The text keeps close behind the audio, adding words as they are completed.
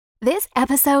This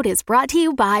episode is brought to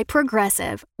you by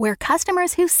Progressive, where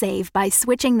customers who save by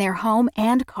switching their home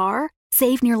and car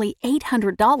save nearly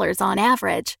 $800 on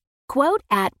average. Quote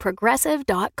at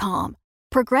Progressive.com.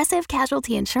 Progressive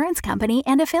Casualty Insurance Company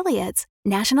and Affiliates.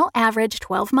 National average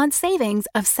 12-month savings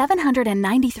of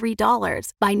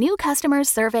 $793 by new customers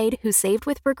surveyed who saved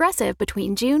with Progressive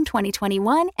between June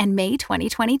 2021 and May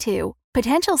 2022.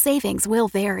 Potential savings will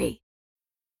vary.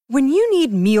 When you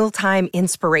need mealtime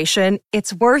inspiration,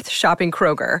 it's worth shopping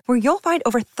Kroger, where you'll find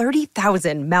over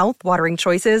 30,000 mouth-watering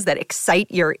choices that excite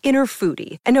your inner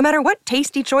foodie. And no matter what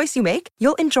tasty choice you make,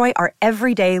 you'll enjoy our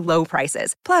everyday low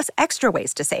prices, plus extra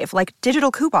ways to save, like digital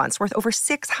coupons worth over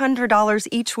 $600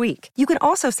 each week. You can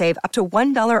also save up to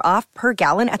 $1 off per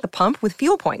gallon at the pump with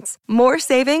fuel points. More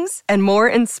savings and more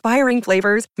inspiring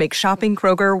flavors make shopping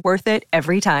Kroger worth it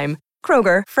every time.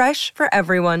 Kroger, fresh for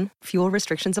everyone. Fuel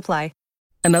restrictions apply.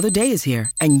 Another day is here,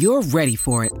 and you're ready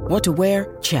for it. What to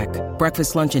wear? Check.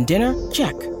 Breakfast, lunch, and dinner?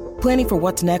 Check. Planning for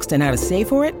what's next and how to save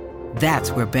for it?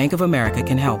 That's where Bank of America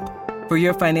can help. For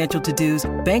your financial to-dos,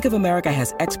 Bank of America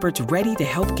has experts ready to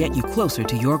help get you closer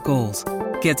to your goals.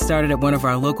 Get started at one of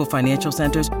our local financial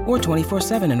centers or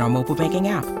 24/7 in our mobile banking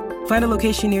app. Find a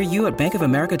location near you at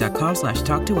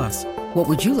bankofamerica.com/talktous. What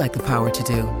would you like the power to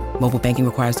do? Mobile banking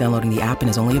requires downloading the app and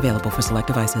is only available for select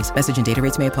devices. Message and data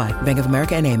rates may apply. Bank of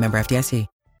America N.A., member FDIC.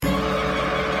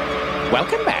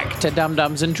 Welcome back to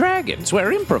Dum-Dums and Dragons,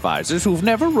 where improvisers who've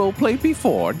never roleplayed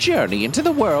before journey into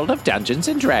the world of Dungeons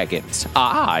and Dragons.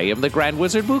 I am the Grand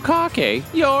Wizard Bukake,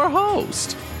 your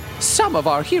host. Some of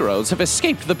our heroes have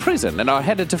escaped the prison and are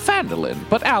headed to Phandalin,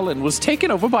 but Alan was taken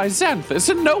over by Xanthus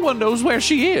and no one knows where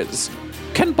she is.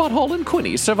 Can Butthole and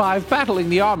Quinny survive battling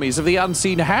the armies of the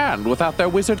Unseen Hand without their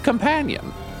wizard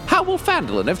companion? How will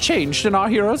Phandalin have changed in our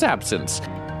hero's absence?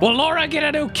 Will Laura get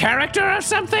a new character or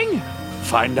something?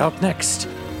 Find out next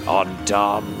on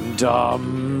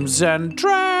Dum-Dums and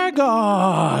Dragons.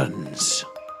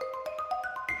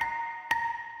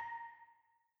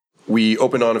 We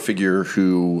open on a figure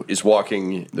who is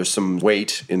walking. There's some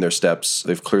weight in their steps.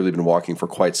 They've clearly been walking for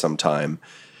quite some time.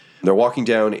 They're walking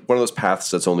down one of those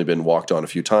paths that's only been walked on a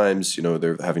few times. You know,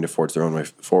 they're having to forge their own way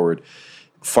forward.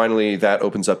 Finally, that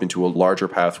opens up into a larger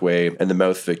pathway and the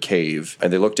mouth of a cave.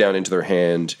 And they look down into their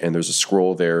hand, and there's a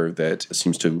scroll there that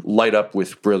seems to light up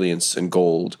with brilliance and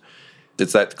gold.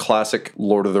 It's that classic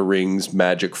Lord of the Rings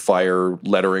magic fire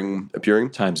lettering appearing.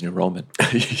 Times New Roman.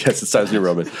 Yes, it's Times New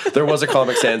Roman. There was a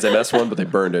Comic Sans MS one, but they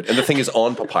burned it. And the thing is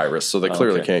on papyrus, so they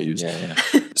clearly can't use it.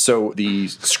 Yeah. So the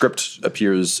script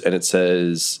appears, and it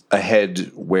says,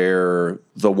 "Ahead where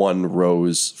the one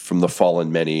rose from the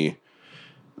fallen many,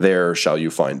 there shall you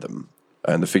find them."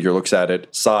 And the figure looks at it,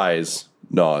 sighs,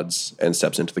 nods, and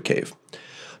steps into the cave.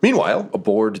 Meanwhile,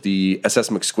 aboard the SS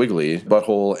McSquiggly,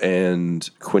 Butthole and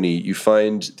Quinny, you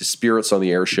find the spirits on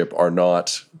the airship are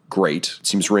not great. It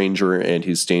seems Ranger and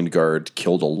his stained guard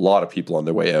killed a lot of people on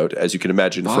their way out, as you can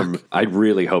imagine from... I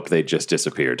really hope they just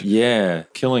disappeared. Yeah,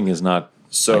 killing is not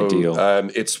ideal.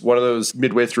 It's one of those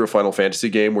midway through a Final Fantasy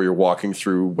game where you're walking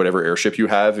through whatever airship you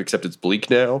have, except it's bleak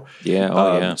now.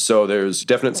 Yeah, So there's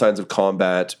definite signs of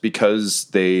combat because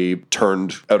they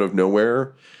turned out of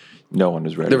nowhere. No one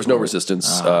was ready. There was no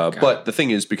resistance. But the thing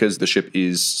is, because the ship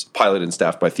is piloted and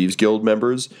staffed by Thieves Guild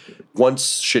members,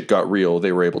 once shit got real,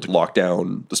 they were able to lock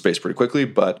down the space pretty quickly,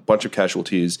 but a bunch of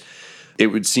casualties. It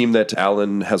would seem that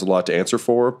Alan has a lot to answer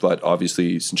for, but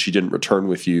obviously, since she didn't return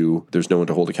with you, there's no one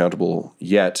to hold accountable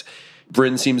yet.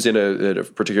 Bryn seems in a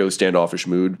particularly standoffish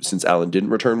mood since Alan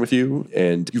didn't return with you,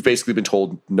 and you've basically been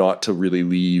told not to really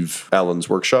leave Alan's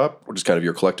workshop, which is kind of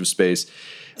your collective space.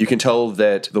 You can tell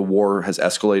that the war has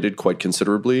escalated quite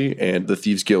considerably, and the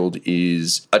Thieves Guild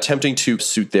is attempting to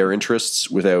suit their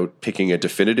interests without picking a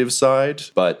definitive side,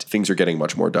 but things are getting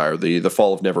much more dire. The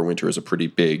Fall of Neverwinter is a pretty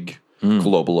big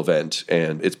global event,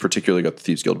 and it's particularly got the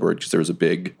Thieves Guild word because there's a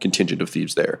big contingent of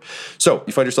thieves there. So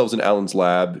you find yourselves in Alan's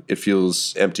lab. It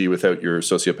feels empty without your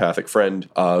sociopathic friend.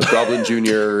 Goblin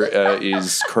Jr.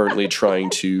 Is currently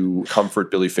trying to comfort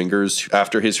Billy Fingers.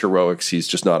 After his heroics, he's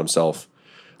just not himself.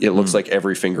 It looks like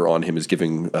every finger on him is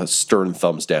giving a stern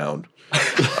thumbs down,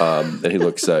 and he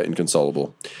looks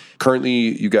inconsolable.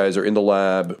 Currently, you guys are in the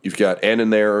lab. You've got Ann in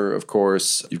there, of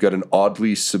course. You've got an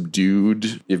oddly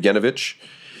subdued Yevgenovich.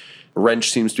 Wrench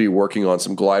seems to be working on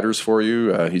some gliders for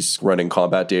you. He's running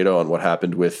combat data on what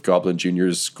happened with Goblin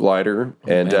Jr.'s glider.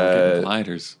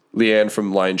 Gliders. Leanne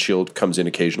from Lion Shield comes in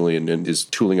occasionally and is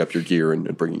tooling up your gear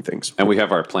and bringing things. And we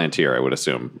have our Plantier, I would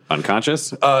assume.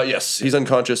 Unconscious? Yes, he's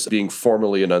unconscious. Being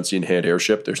formerly an Unseen Hand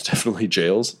airship, there's definitely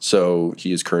jails. So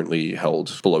he is currently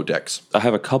held below decks. I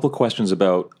have a couple questions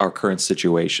about our current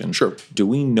situation. Sure. Do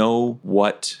we know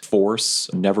what force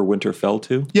Neverwinter fell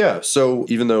to? Yeah, so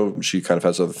even though she kind of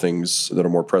has other things that are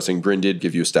more pressing, Bryn did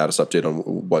give you a status update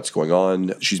on what's going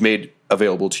on. She's made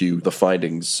available to you the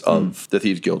findings of the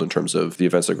Thieves Guild in terms of the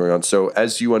events that are going on. So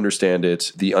as you understand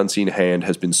it, the Unseen Hand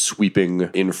has been sweeping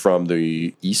in from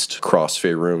the east across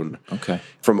Faerun. Okay.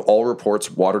 From all reports,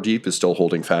 Waterdeep is still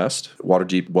holding fast.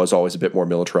 Waterdeep was always a bit more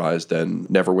militarized than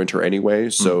Neverwinter anyway,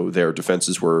 so their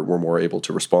defenses were more able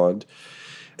to respond.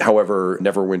 However,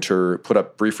 Neverwinter put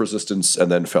up brief resistance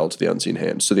and then fell to the Unseen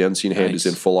Hand. So the Unseen Hand is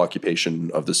in full occupation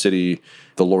of the city.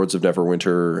 The lords of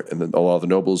Neverwinter and then a lot of the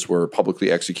nobles were publicly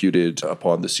executed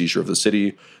upon the seizure of the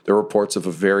city. There are reports of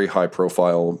a very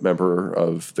high-profile member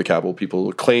of the Cabal.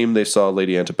 People claim they saw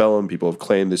Lady Antebellum. People have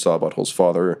claimed they saw Butthole's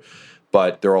father.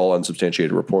 But they're all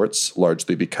unsubstantiated reports,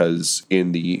 largely because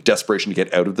in the desperation to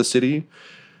get out of the city,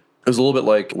 it was a little bit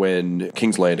like when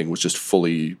King's Landing was just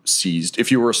fully seized.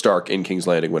 If you were a Stark in King's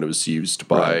Landing when it was seized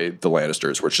by the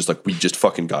Lannisters, where it's just like, we just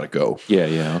fucking gotta go.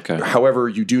 Yeah, okay. However,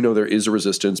 you do know there is a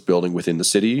resistance building within the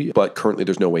city, but currently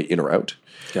there's no way in or out.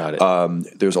 Got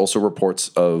it. There's also reports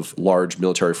of large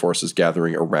military forces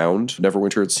gathering around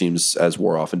Neverwinter. It seems, as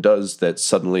war often does, that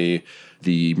suddenly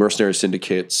the mercenary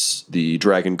syndicates, the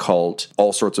dragon cult,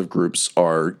 all sorts of groups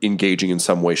are engaging in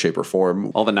some way, shape, or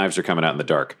form. All the knives are coming out in the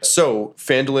dark. So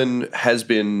Phandalin has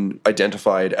been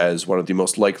identified as one of the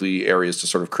most likely areas to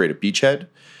sort of create a beachhead.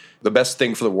 The best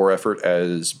thing for the war effort,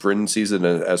 as Bryn sees it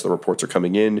and as the reports are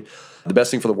coming in, the best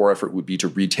thing for the war effort would be to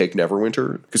retake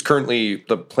Neverwinter. Because currently,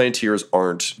 the Plantiers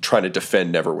aren't trying to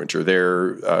defend Neverwinter.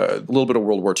 They're a little bit of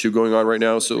World War II going on right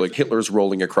now. So like Hitler's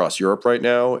rolling across Europe right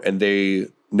now, and they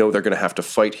know they're going to have to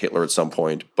fight Hitler at some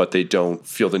point, but they don't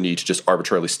feel the need to just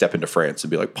arbitrarily step into France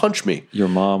and be like, punch me. Your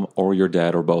mom or your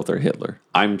dad or both are Hitler.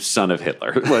 I'm son of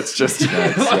Hitler. Let's just...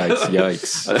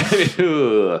 Yikes.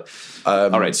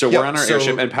 All right, so we're on our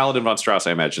airship, and Paladin von Strauss,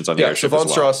 I imagine, is on the airship so Von as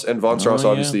well. Strauss, and Von Strauss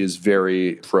obviously is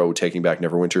very pro taking back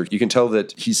Neverwinter. You can tell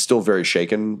that he's still very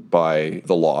shaken by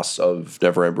the loss of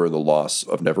Neverember and the loss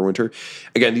of Neverwinter.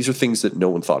 Again, these are things that no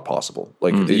one thought possible.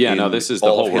 Like, this is the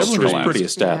whole world collapsed. Pretty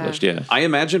established, yeah. I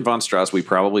imagine Von Strauss, we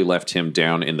probably left him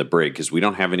down in the brig because we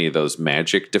don't have any of those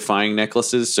magic-defying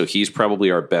necklaces, so he's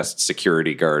probably our best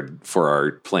security guard for our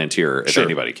Plantier, if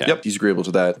anybody can. Yep, he's agreeable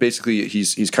to that. Basically,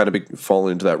 he's kind of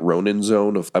fallen into that Ronin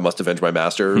zone of, I must avenge my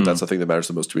master. That's the thing that matters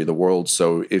the most to me in the world.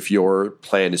 So if your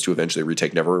plan is to eventually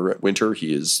retake Neverwinter,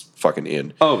 he is fucking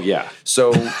in. Oh, yeah.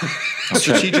 So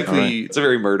strategically... It's a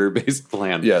very murder-based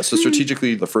plan. Yeah, so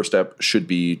strategically, the first step should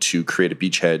be to create a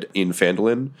beachhead in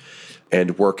Phandalin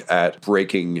and work at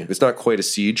breaking. It's not quite a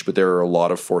siege, but there are a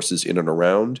lot of forces in and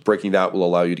around. Breaking that will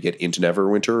allow you to get into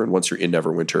Neverwinter, and once you're in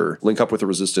Neverwinter, link up with the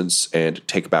resistance and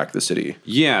take back the city.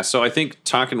 Yeah, so I think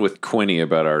talking with Quinny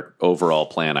about our overall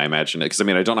plan, I imagine, because I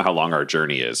mean, I don't know how long our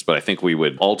journey is, but I think we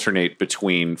would alternate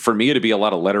between, for me, it'd be a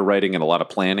lot of letter writing and a lot of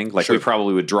planning. Like, we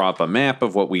probably would draw up a map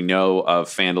of what we know of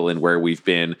Phandalin, where we've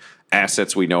been,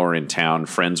 assets we know are in town,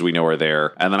 friends we know are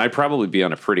there. And then I'd probably be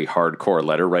on a pretty hardcore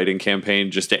letter writing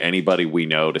campaign just to anybody we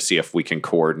know to see if we can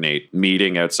coordinate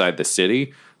meeting outside the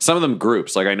city. Some of them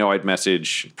groups, like I know I'd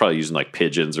message, probably using like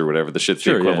pigeons or whatever, the shit's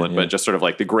the equivalent, but just sort of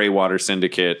like the Greywater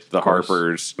Syndicate, the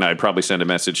Harpers. And I'd probably send a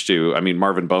message to, I mean,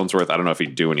 Marvin Bonesworth, I don't know if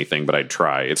he'd do anything, but I'd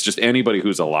try. It's just anybody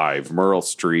who's alive. Merle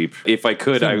Streep. If I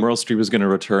could, Merle Streep is going to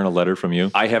return a letter from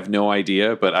you. I have no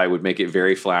idea, but I would make it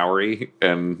very flowery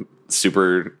and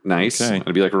super nice. Okay.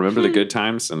 I'd be like, remember the good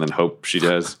times? And then hope she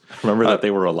does. Remember that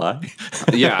they were a lie?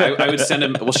 Yeah, I would send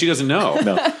him. Well, she doesn't know.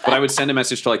 No. But I would send a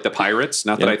message to like the pirates.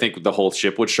 Not that I think the whole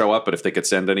ship would show up, but if they could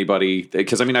send anybody,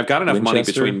 because I mean, I've got enough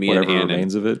Winchester, money between me and whatever Ann.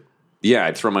 remains of it. Yeah,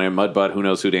 I'd throw money in Mudbutt. Who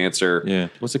knows who'd answer? Yeah.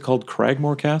 What's it called?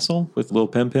 Cragmore Castle with Lil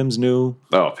Pim Pim's new.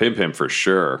 Oh, Pim Pim for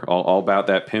sure. All about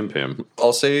that Pim Pim.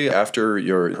 I'll say after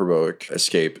your heroic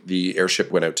escape, the airship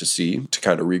went out to sea to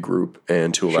kind of regroup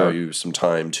and to allow you some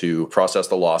time to process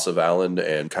the loss of Alan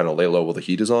and kind of lay low while the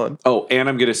heat is on. Oh, and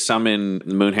I'm going to summon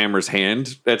Moonhammer's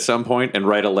hand at some point and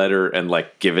write a letter and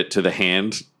like give it to the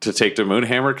hand to take to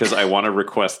Moonhammer because I want to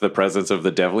request the presence of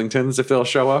the Devlingtons if they'll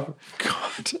show up.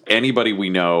 God. Anybody we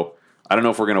know. I don't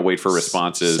know if we're going to wait for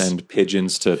responses. Send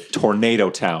pigeons to Tornado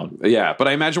Town. Yeah, but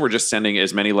I imagine we're just sending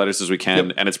as many letters as we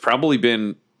can, and it's probably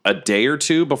been a day or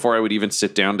two before I would even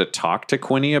sit down to talk to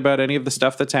Quinny about any of the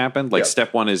stuff that's happened. Like,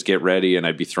 step one is get ready, and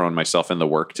I'd be throwing myself in the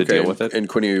work to deal with it. And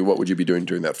Quinny, what would you be doing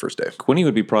during that first day? Quinny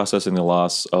would be processing the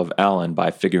loss of Alan by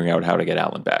figuring out how to get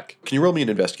Alan back. Can you roll me an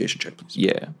investigation check, please?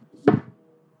 Yeah.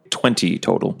 20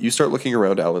 total. You start looking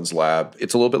around Alan's lab.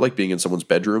 It's a little bit like being in someone's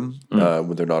bedroom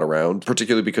when they're not around,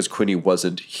 particularly because Quinny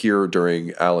wasn't here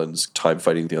during Alan's time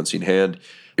fighting the Unseen Hand.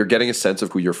 You're getting a sense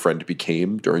of who your friend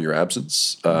became during your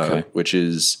absence, which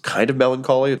is kind of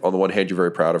melancholy. On the one hand, you're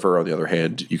very proud of her. On the other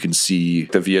hand, you can see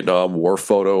the Vietnam War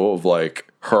photo of like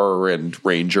her and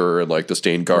Ranger and like the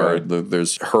Stained Guard. Right.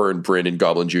 There's her and Bryn and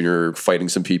Goblin Jr. fighting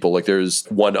some people. Like there's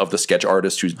one of the sketch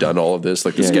artists who's done all of this,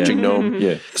 like the sketching gnome.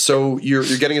 Yeah. So you're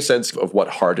getting a sense of what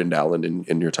hardened Alan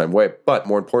in your time away. But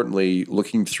more importantly,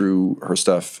 looking through her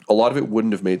stuff, a lot of it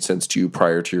wouldn't have made sense to you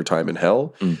prior to your time in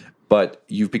hell. But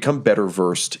you've become better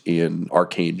versed in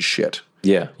arcane shit.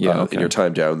 Yeah. In your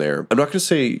time down there. I'm not going to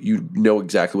say you know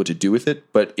exactly what to do with it,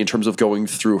 but in terms of going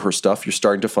through her stuff, you're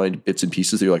starting to find bits and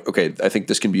pieces that you're like, okay, I think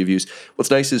this can be of use.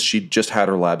 What's nice is she just had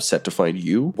her lab set to find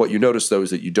you. What you notice, though, is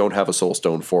that you don't have a soul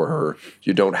stone for her.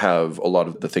 You don't have a lot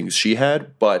of the things she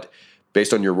had, but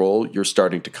based on your role, you're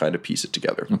starting to kind of piece it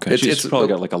together. Okay. It's probably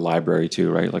got like a library too,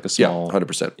 right? Like a small... Yeah,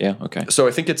 100%. Yeah, okay. So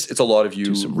I think it's a lot of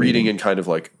you reading and kind of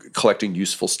like collecting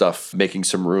useful stuff, making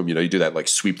some room. You know, you do that like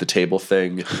sweep the table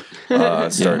thing,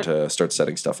 start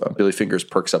setting stuff up. Billy Fingers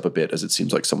perks up a bit as it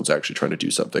seems like someone's actually trying to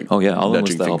do something. Oh yeah, I'll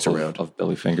nudging the help things of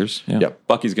Billy Fingers. Yeah. Yep.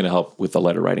 Bucky's going to help with the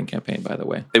letter writing campaign, by the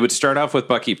way. It would start off with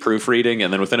Bucky proofreading,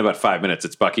 and then within about 5 minutes,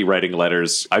 it's Bucky writing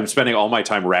letters. I'm spending all my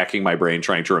time racking my brain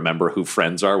trying to remember who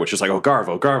friends are, which is like, oh,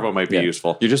 Garvo might be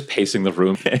useful. You're just pacing the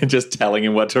room and just telling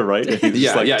him what to write.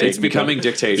 It's becoming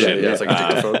dictation. Yeah, it's like a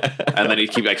dictaphone. And then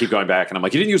I keep going back, and I'm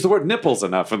like, you didn't use the word nipples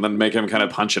enough, and then make him kind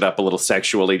of punch it up a little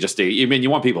sexually. You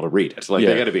want people to read it. Like,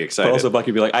 they got to be excited. But also,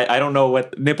 Bucky would be like, I don't know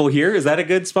what nipple here. Is that a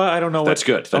good spot? I don't know. That's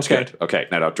good. That's good. Okay,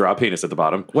 now draw a penis at the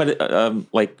bottom. What,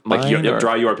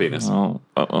 draw your penis. Oh,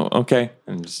 okay.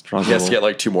 And just draw He has to get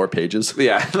like 2 more pages.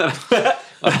 Yeah.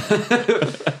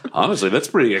 Honestly, that's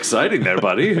pretty exciting there,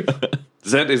 buddy.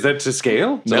 Is that to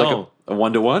scale? Is No. that like a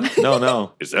 1-to-1?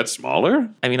 No. Is that smaller?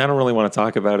 I mean, I don't really want to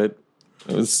talk about it.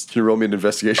 Can you roll me an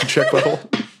investigation check, Butthole?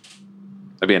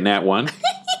 That'd be a nat 1.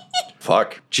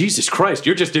 Fuck. Jesus Christ,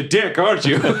 you're just a dick, aren't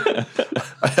you?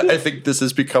 I think this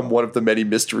has become one of the many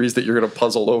mysteries that you're going to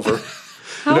puzzle over.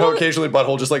 You know, occasionally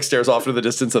Butthole just like stares off into the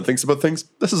distance and thinks about things.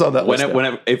 This is on that list.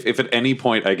 If at any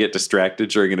point I get distracted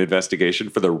during an investigation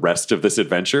for the rest of this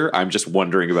adventure, I'm just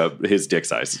wondering about his dick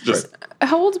size.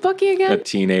 How old's Bucky again? A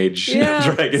teenage Yeah.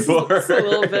 dragonborn. It's a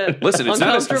little bit Listen,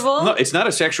 uncomfortable. it's not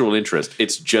a sexual interest.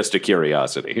 It's just a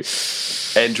curiosity.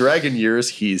 And dragon years,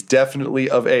 he's definitely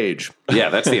of age. Yeah,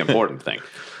 that's the important thing.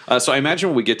 So I imagine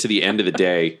when we get to the end of the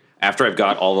day, after I've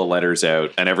got all the letters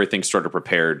out and everything's sort of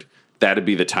prepared, that'd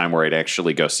be the time where I'd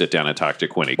actually go sit down and talk to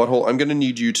Quinny. Butthole, I'm going to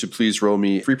need you to please roll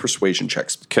me 3 persuasion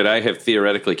checks. Could I have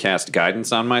theoretically cast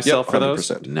guidance on myself for those?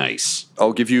 100%. Nice.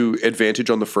 I'll give you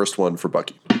advantage on the first one for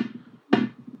Bucky.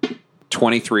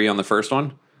 23 on the first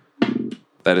one.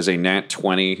 That is a nat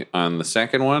 20 on the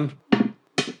second one.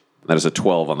 That is a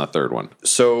 12 on the third one.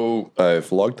 So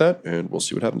I've logged that, and we'll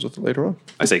see what happens with it later on.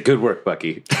 I say, good work,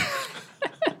 Bucky.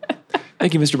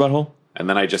 Thank you, Mr. Butthole. And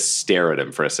then I just stare at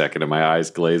him for a second, and my eyes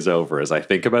glaze over as I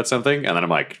think about something. And then I'm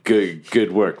like,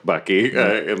 "Good work, Bucky."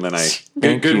 And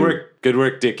then good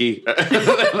work, Dickie. And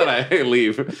then I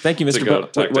leave. Thank you,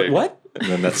 Mr. Butthole. What? And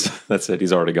then that's it.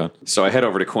 He's already gone. So I head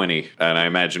over to Quinny, and I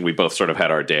imagine we both sort of had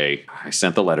our day. I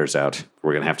sent the letters out.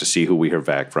 We're going to have to see who we hear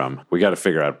back from. We got to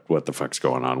figure out what the fuck's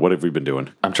going on. What have we been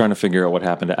doing? I'm trying to figure out what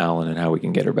happened to Alan and how we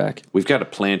can get her back. We've got a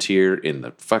plant here in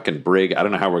the fucking brig. I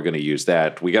don't know how we're going to use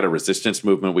that. We got a resistance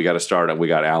movement we got to start, and we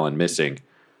got Alan missing.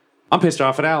 I'm pissed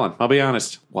off at Alan, I'll be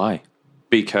honest. Why?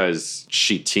 Because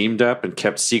she teamed up and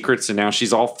kept secrets, and now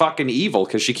she's all fucking evil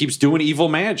because she keeps doing evil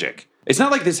magic. It's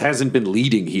not like this hasn't been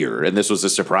leading here, and this was a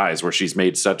surprise where she's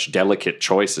made such delicate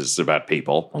choices about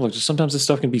people. Well, look, just sometimes this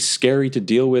stuff can be scary to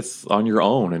deal with on your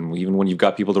own, and even when you've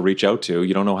got people to reach out to,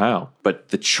 you don't know how. But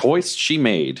the choice she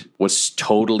made was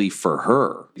totally for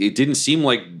her. It didn't seem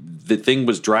like the thing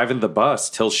was driving the bus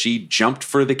till she jumped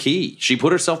for the key. She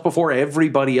put herself before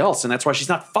everybody else, and that's why she's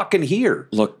not fucking here.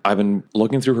 Look, I've been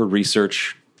looking through her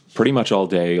research pretty much all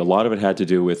day. A lot of it had to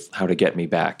do with how to get me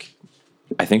back.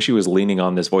 I think she was leaning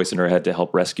on this voice in her head to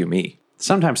help rescue me.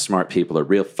 Sometimes smart people are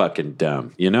real fucking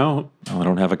dumb, you know? Oh, I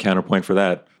don't have a counterpoint for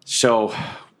that. So,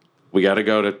 We got to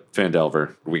go to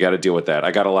Phandelver. We got to deal with that.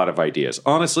 I got a lot of ideas.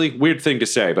 Honestly, weird thing to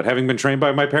say, but having been trained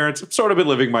by my parents, I've sort of been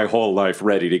living my whole life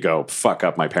ready to go fuck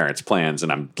up my parents' plans,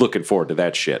 and I'm looking forward to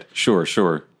that shit.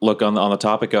 Sure. Look, on the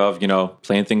topic of,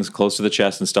 playing things close to the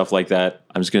chest and stuff like that,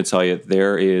 I'm just going to tell you,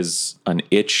 there is an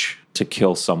itch to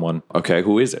kill someone. Okay,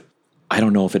 who is it? I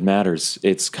don't know if it matters.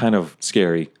 It's kind of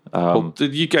scary. Why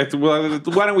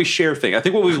don't we share things? I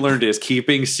think what we've learned is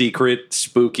keeping secret,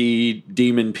 spooky,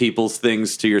 demon people's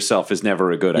things to yourself is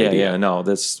never a good idea. Yeah, no,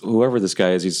 that's whoever this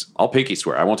guy is. I'll pinky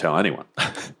swear. I won't tell anyone.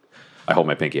 I hold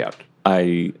my pinky out.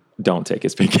 I don't take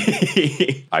his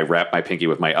pinky. I wrap my pinky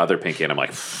with my other pinky, and I'm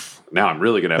like, now I'm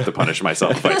really going to have to punish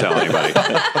myself if I tell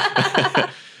anybody.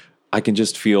 I can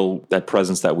just feel that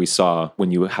presence that we saw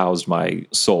when you housed my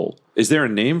soul. Is there a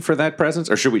name for that presence,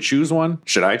 or should we choose one?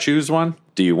 Should I choose one?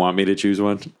 Do you want me to choose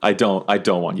one? I don't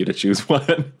want you to choose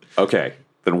one. Okay,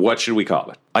 then what should we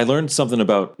call it? I learned something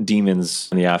about demons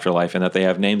in the afterlife, and that they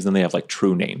have names, and they have like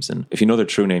true names. And if you know their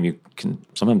true name, you can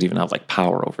sometimes even have like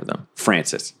power over them.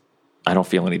 Francis. I don't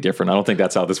feel any different. I don't think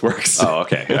that's how this works. Oh,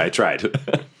 okay. I tried.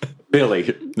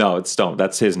 Billy. No, it's Stone.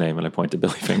 That's his name, and I point to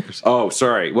Billy Fingers. Oh,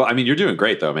 sorry. Well, I mean, you're doing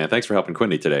great, though, man. Thanks for helping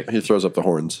Quinny today. He throws up the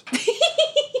horns.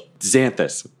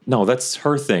 Xanthus. No, that's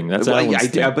her thing. That's Alan's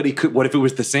thing. But he could. What if it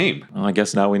was the same? Well, I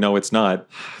guess now we know it's not.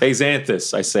 Hey,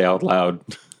 Xanthus, I say out loud.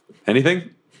 Anything?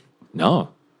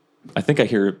 No. I think I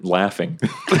hear laughing.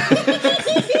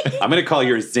 I'm going to call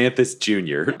you Xanthus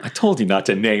Jr. I told you not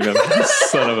to name him,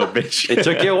 son of a bitch. It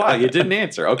took you a while. You didn't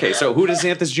answer. Okay, so who does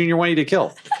Xanthus Jr. want you to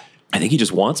kill? I think he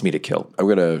just wants me to kill. I'm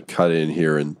going to cut in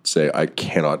here and say I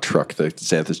cannot truck the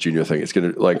Xanthus Jr. thing. It's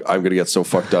going to, I'm going to get so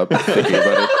fucked up thinking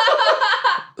about it.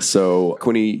 So,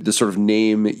 Quinny, the sort of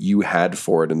name you had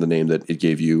for it and the name that it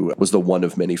gave you was the One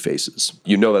of Many Faces.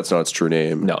 You know that's not its true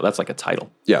name. No, that's like a title.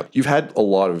 Yeah. You've had a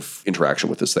lot of interaction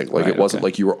with this thing. Like, it wasn't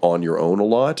like you were on your own a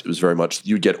lot. It was very much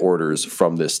you'd get orders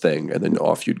from this thing and then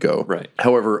off you'd go. Right.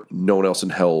 However, no one else in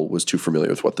hell was too familiar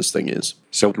with what this thing is.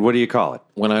 So, what do you call it?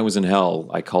 When I was in hell,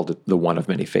 I called it the One of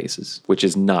Many Faces, which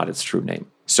is not its true name.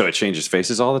 So it changes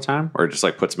faces all the time? Or just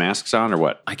like puts masks on or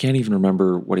what? I can't even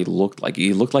remember what he looked like.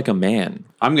 He looked like a man.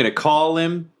 I'm going to call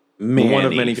him Manny. One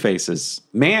of Many Faces.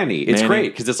 Manny. It's Manny.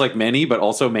 great because it's like Manny, but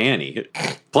also Manny.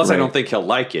 Plus, I don't think he'll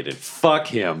like it, and fuck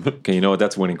him. Okay, you know what?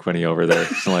 That's winning Quinny over there.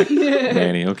 So like,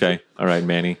 Manny, okay. All right,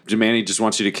 Manny. Manny just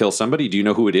wants you to kill somebody? Do you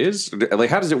know who it is?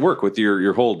 Like, how does it work with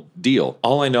your whole deal?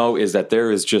 All I know is that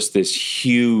there is just this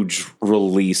huge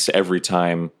release every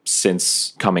time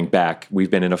since coming back.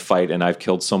 We've been in a fight, and I've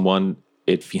killed someone.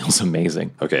 It feels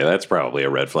amazing. Okay, that's probably a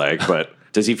red flag, but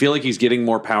does he feel like he's getting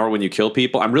more power when you kill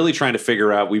people? I'm really trying to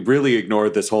figure out, we really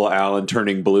ignored this whole Alan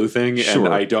turning blue thing, and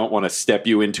I don't want to step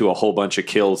you into a whole bunch of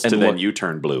kills and then you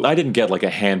turn blue. I didn't get like a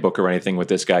handbook or anything with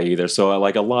this guy either, so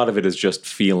like a lot of it is just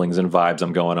feelings and vibes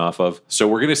I'm going off of. So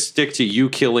we're going to stick to you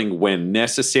killing when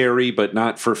necessary, but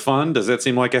not for fun? Does that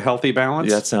seem like a healthy balance?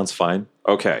 Yeah, that sounds fine.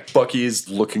 Okay. Bucky's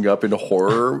looking up into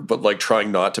horror, but like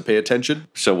trying not to pay attention.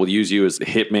 So we'll use you as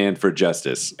hitman for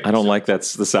justice. I don't like the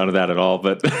sound of that at all,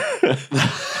 but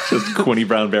just Quinny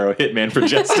Brown Barrow, hitman for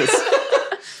justice.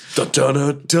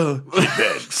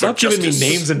 Stop giving me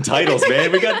names and titles,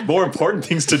 man. We got more important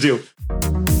things to do.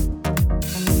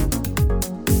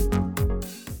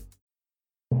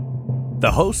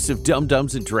 The hosts of Dum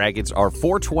Dums and Dragons are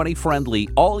 420 friendly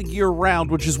all year round,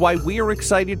 which is why we are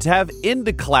excited to have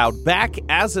IndaCloud back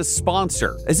as a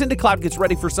sponsor. As IndaCloud gets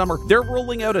ready for summer, they're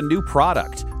rolling out a new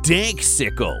product,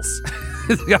 Danksicles.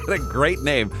 It's got a great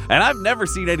name, and I've never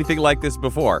seen anything like this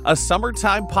before. A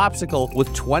summertime popsicle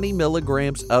with 20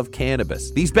 milligrams of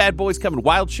cannabis. These bad boys come in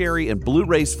wild cherry and blue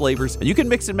race flavors, and you can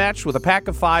mix and match with a pack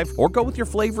of 5 or go with your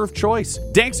flavor of choice.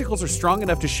 Danksicles are strong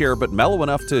enough to share, but mellow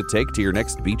enough to take to your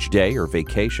next beach day or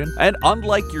vacation. And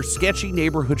unlike your sketchy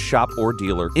neighborhood shop or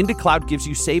dealer, IndaCloud gives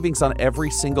you savings on every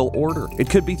single order. It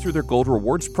could be through their Gold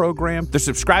Rewards program, their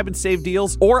Subscribe and Save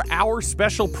deals, or our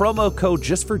special promo code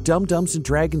just for Dum Dums and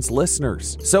Dragons listeners.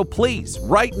 So please,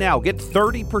 right now, get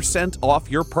 30%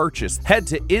 off your purchase. Head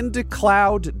to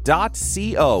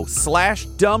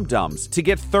indacloud.co/dumdums to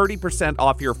get 30%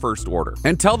 off your first order.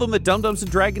 And tell them that Dum Dums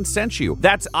and Dragons sent you.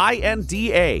 That's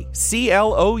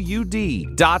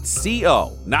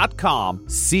INDACLOUD.co, not com,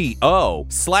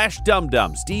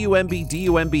 co/dumdums,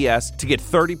 DUMBDUMBS, to get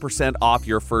 30% off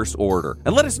your first order.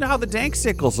 And let us know how the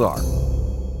Danksicles are.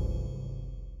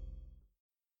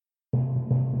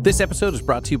 This episode is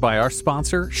brought to you by our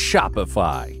sponsor,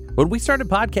 Shopify. When we started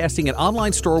podcasting, an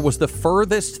online store was the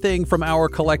furthest thing from our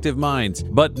collective minds.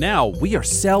 But now we are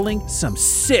selling some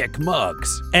sick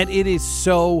mugs. And it is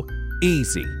so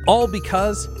easy. All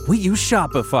because we use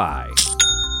Shopify.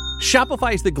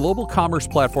 Shopify is the global commerce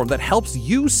platform that helps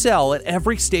you sell at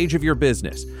every stage of your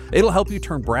business. It'll help you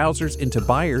turn browsers into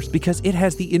buyers because it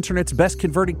has the internet's best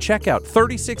converting checkout,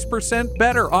 36%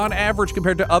 better on average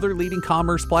compared to other leading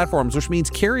commerce platforms, which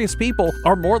means curious people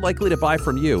are more likely to buy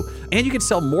from you. And you can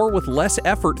sell more with less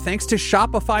effort thanks to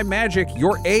Shopify Magic,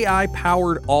 your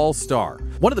AI-powered all-star.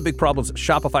 One of the big problems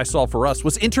Shopify solved for us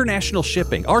was international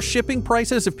shipping. Our shipping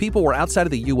prices, if people were outside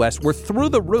of the US, were through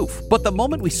the roof. But the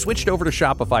moment we switched over to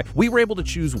Shopify, we were able to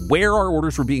choose where our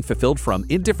orders were being fulfilled from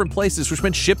in different places, which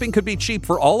meant shipping could be cheap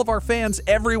for all of our fans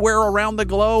everywhere around the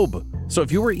globe. So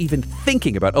if you were even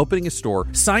thinking about opening a store,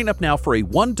 sign up now for a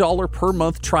 $1 per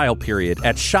month trial period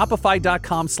at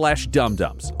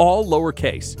shopify.com/dumdums, all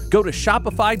lowercase. Go to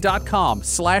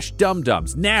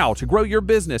shopify.com/dumdums now to grow your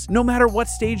business no matter what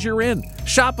stage you're in.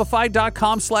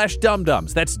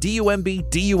 Shopify.com/dumdums. That's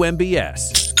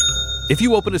DUMBDUMBS. If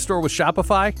you open a store with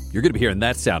Shopify, you're going to be hearing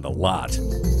that sound a lot.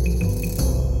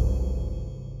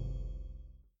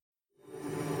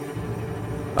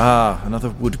 Ah, another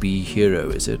would-be hero,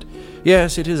 is it?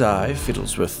 Yes, it is I,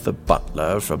 Fiddlesworth the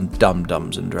Butler from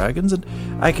Dum-Dums and Dragons, and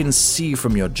I can see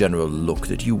from your general look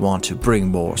that you want to bring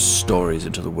more stories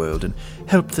into the world and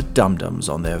help the Dum-Dums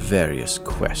on their various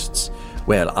quests.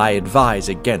 Well, I advise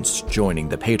against joining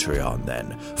the Patreon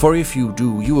then, for if you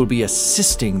do, you will be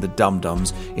assisting the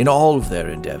Dum-Dums in all of their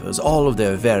endeavors, all of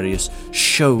their various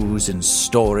shows and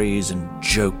stories and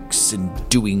jokes and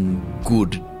doing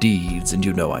good deeds, and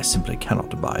you know I simply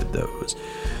cannot abide those.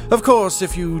 Of course,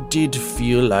 if you did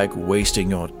feel like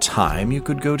wasting your time, you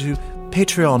could go to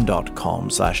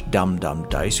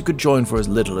patreon.com/dumdumdice. You could join for as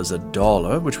little as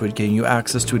 $1, which would gain you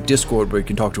access to a Discord where you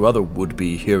can talk to other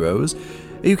would-be heroes.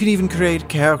 You can even create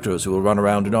characters who will run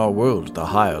around in our world at the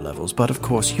higher levels, but of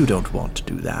course you don't want to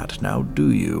do that, now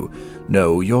do you?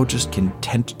 No, you're just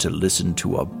content to listen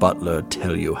to a butler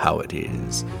tell you how it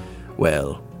is.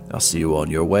 Well, I'll see you on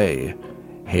your way.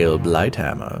 Hail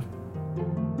Blighthammer.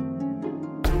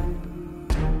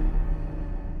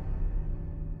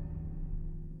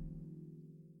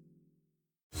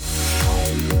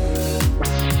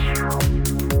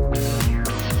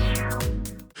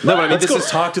 No, but I mean, Let's go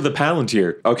talk to the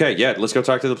Palantir. Okay, yeah, let's go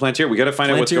talk to the Plantier. We got to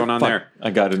find out what's going on there.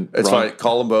 I got it. It's fine.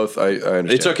 Call them both. I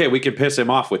understand. It's okay. We can piss him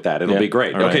off with that. It'll be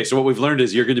great. All right. Okay, so what we've learned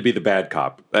is you're going to be the bad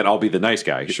cop, and I'll be the nice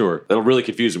guy. Sure. That'll really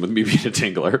confuse him with me being a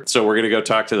tingler. So we're going to go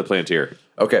talk to the Plantier.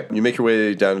 Okay, you make your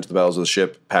way down into the bowels of the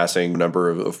ship, passing a number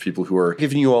of people who are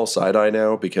giving you all side-eye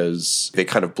now because they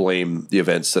kind of blame the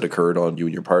events that occurred on you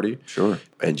and your party. Sure.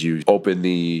 And you open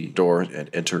the door and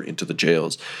enter into the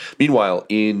jails. Meanwhile,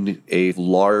 in a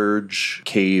large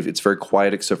cave, it's very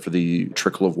quiet except for the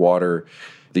trickle of water.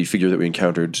 The figure that we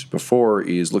encountered before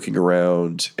is looking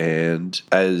around, and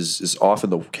as is often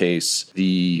the case,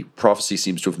 the prophecy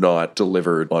seems to have not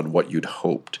delivered on what you'd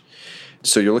hoped.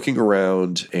 So you're looking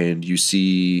around and you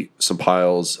see some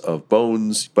piles of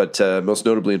bones, but most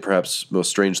notably and perhaps most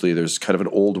strangely, there's kind of an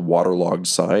old waterlogged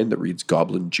sign that reads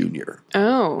Goblin Jr.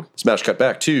 Oh. Smash cut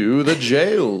back to the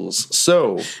jails.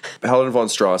 So Paladin von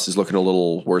Strauss is looking a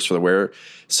little worse for the wear.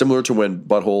 Similar to when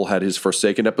Butthole had his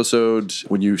Forsaken episode,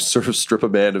 when you sort of strip a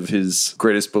man of his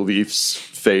greatest beliefs,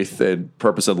 faith, and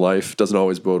purpose in life, doesn't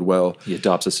always bode well. He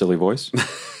adopts a silly voice.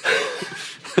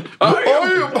 I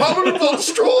am Paladin von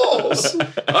Strauss.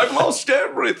 I've lost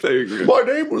everything. My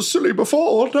name was silly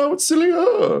before, now it's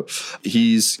sillier.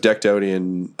 He's decked out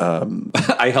in...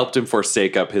 I helped him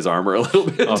forsake up his armor a little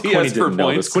bit. Oh, He Quinny asked for didn't know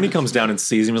points. this. Quinny comes down and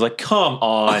sees him. He's like, come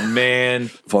on, man.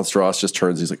 Von Strauss just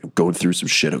turns, he's like, I'm going through some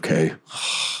shit, okay?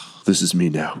 This is me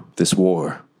now. This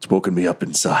war, it's woken me up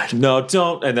inside. No,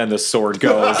 don't. And then the sword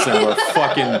goes, and we're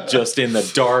fucking just in the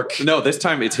dark. No, this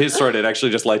time it's his sword. It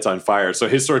actually just lights on fire. So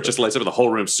his sword just lights up and the whole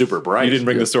room's super bright. You didn't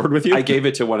bring the sword with you? I gave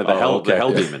it to one of the hell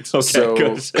demons. Okay, So-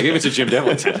 good. I gave it to Jim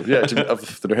Devlington. Yeah,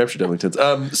 of the New Hampshire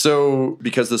Devlingtons. So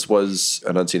because this was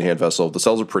an unseen hand vessel, the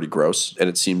cells are pretty gross, and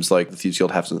it seems like the Thieves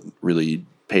Guild hasn't really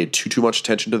paid too much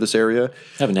attention to this area.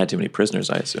 Haven't had too many prisoners,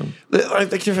 I assume. I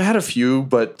think they've had a few,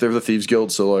 but they're the Thieves Guild,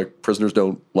 so like prisoners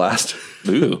don't last.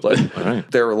 Ooh, Like, all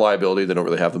right. they're a liability. They don't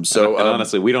really have them. So And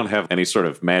honestly, we don't have any sort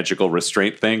of magical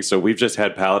restraint thing, so we've just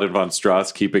had Paladin von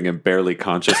Strauss keeping him barely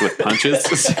conscious with punches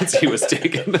since he was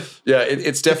taken. yeah,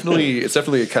 it's definitely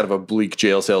a kind of a bleak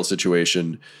jail cell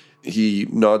situation. He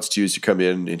nods to you as you come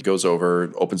in and goes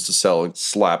over, opens the cell, and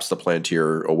slaps the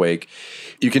Plantier awake.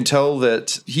 You can tell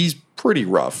that he's pretty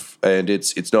rough, and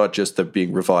it's not just the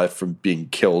being revived from being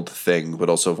killed thing,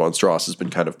 but also von Strauss has been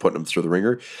kind of putting him through the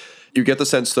ringer. You get the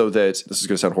sense, though, that this is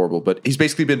going to sound horrible, but he's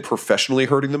basically been professionally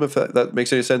hurting them, if that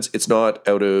makes any sense. It's not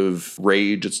out of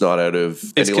rage. It's not out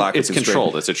of any lack of It's constraint.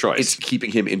 controlled. It's a choice. It's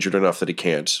keeping him injured enough that he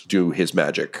can't do his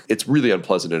magic. It's really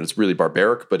unpleasant and it's really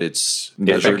barbaric, but it's...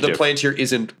 the Palantir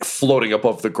isn't floating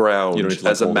above the ground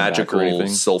as a magical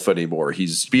sylph anymore.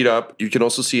 He's beat up. You can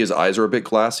also see his eyes are a bit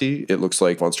glassy. It looks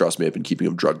like Von Strauss may have been keeping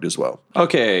him drugged as well.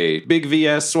 Okay, Big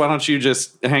VS, why don't you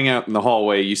just hang out in the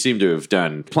hallway? You seem to have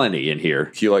done plenty in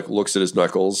here. He looks at his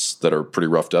knuckles that are pretty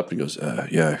roughed up and he goes,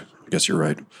 yeah, I guess you're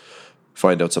right.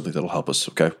 Find out something that'll help us,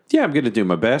 okay? Yeah, I'm going to do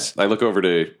my best. I look over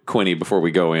to Quinny before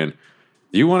we go in.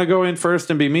 Do you want to go in first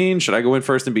and be mean? Should I go in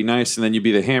first and be nice and then you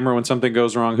be the hammer when something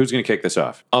goes wrong? Who's going to kick this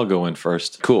off? I'll go in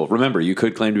first. Cool. Remember, you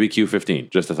could claim to be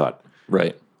Q15. Just a thought.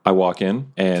 Right. I walk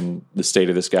in, and the state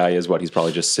of this guy is what? He's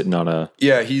probably just sitting on a...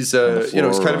 Yeah, he's he's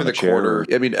kind of in the chair. corner.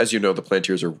 I mean, as you know, the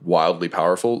Palantirs are wildly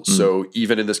powerful. So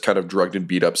even in this kind of drugged and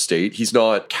beat up state, he's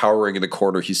not cowering in the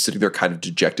corner. He's sitting there kind of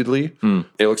dejectedly. And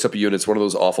he looks up at you, and it's one of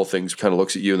those awful things. Kind of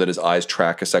looks at you, and then his eyes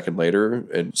track a second later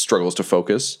and struggles to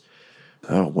focus.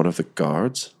 Oh, one of the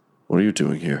guards? What are you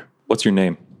doing here? What's your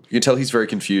name? You can tell he's very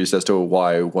confused as to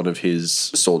why one of his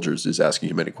soldiers is asking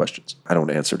him any questions. I don't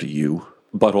answer to you.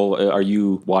 Butthole, are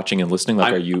you watching and listening?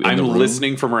 Are you in the room? I'm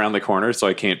listening from around the corner so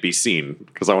I can't be seen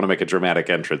because I want to make a dramatic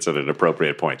entrance at an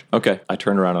appropriate point. Okay. I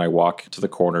turn around and I walk to the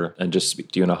corner and just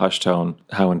speak to you in a hushed tone.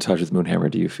 How in touch with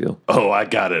Moonhammer do you feel? Oh, I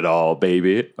got it all,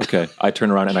 baby. Okay. I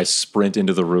turn around and I sprint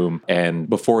into the room, and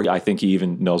before I think he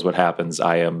even knows what happens,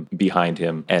 I am behind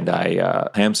him and I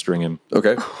hamstring him.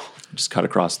 Okay. Just cut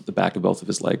across the back of both of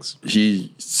his legs.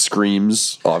 He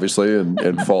screams, obviously,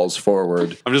 and falls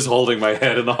forward. I'm just holding my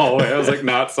head in the hallway. I was like,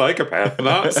 not psychopath,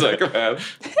 not psychopath.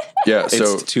 Yeah,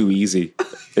 so... It's too easy,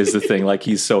 is the thing. Like,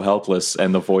 he's so helpless,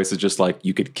 and the voice is just like,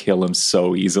 you could kill him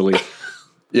so easily.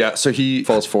 Yeah, so he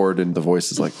falls forward, and the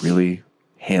voice is like, really?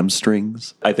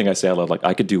 Hamstrings? I think I say out loud, like,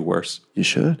 I could do worse. You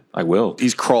should. I will.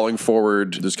 He's crawling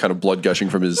forward. There's kind of blood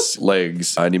gushing from his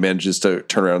legs, and he manages to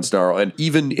turn around and snarl. And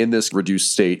even in this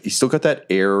reduced state, he's still got that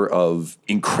air of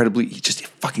he's just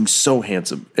fucking so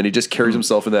handsome. And he just carries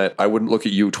himself in that, I wouldn't look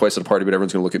at you twice at a party, but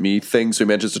everyone's going to look at me thing. So he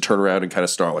manages to turn around and kind of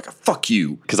snarl like, fuck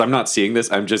you. Because I'm not seeing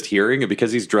this, I'm just hearing. And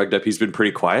because he's drugged up, he's been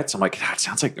pretty quiet. So I'm like, that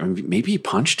sounds like maybe he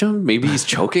punched him. Maybe he's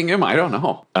choking him. I don't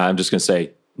know. I'm just going to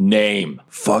say, name.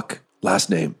 Fuck.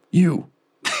 Last name. You.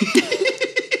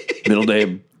 Middle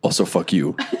name. Also fuck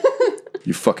you.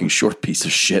 You fucking short piece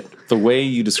of shit. The way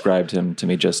you described him to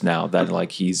me just now, that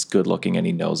like he's good looking and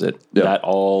he knows it, that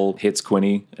all hits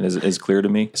Quinny and is clear to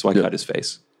me. So I cut his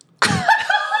face.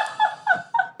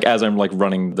 As I'm like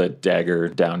running the dagger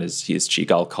down his cheek,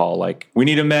 I'll call like, we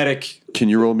need a medic. Can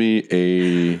you roll me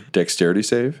a dexterity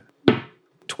save?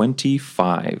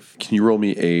 25. Can you roll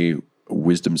me a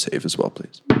wisdom save as well,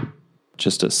 please?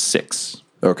 Just a 6.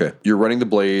 Okay. You're running the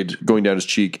blade, going down his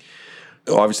cheek.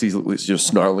 Obviously, he's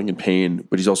snarling in pain,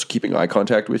 but he's also keeping eye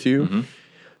contact with you. Mm-hmm.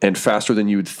 And faster than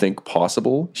you would think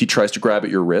possible. He tries to grab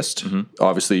at your wrist. Mm-hmm.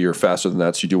 Obviously, you're faster than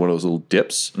that, so you do one of those little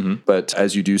dips. Mm-hmm. But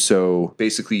as you do so,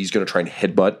 basically, he's going to try and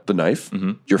headbutt the knife.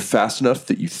 Mm-hmm. You're fast enough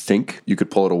that you think you could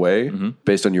pull it away. Mm-hmm.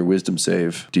 Based on your wisdom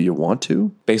save, do you want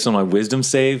to? Based on my wisdom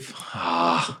save?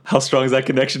 How strong is that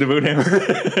connection to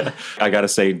Moonhammer? I got to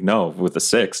say no with the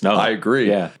 6. No. I agree.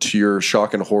 Yeah. To your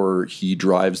shock and horror, he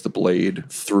drives the blade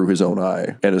through his own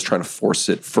eye and is trying to force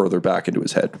it further back into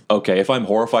his head. Okay, if I'm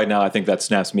horrified now, I think that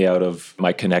snaps me out of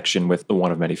my connection with the one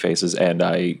of many faces, and do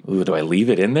I leave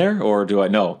it in there or do I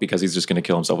no? Because he's just going to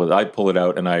kill himself with it. I pull it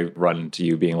out and I run to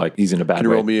you, being like, he's in a bad way. Can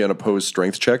you roll me an opposed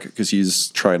strength check because he's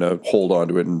trying to hold on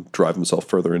to it and drive himself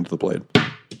further into the blade.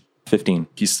 15.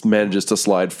 He manages to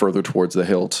slide further towards the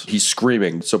hilt. He's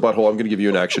screaming. So, Butthole, I'm going to give you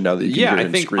an action now that you can hear him I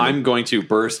think screaming. I'm going to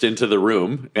burst into the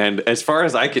room. And as far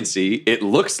as I can see, it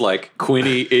looks like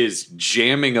Quinny is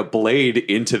jamming a blade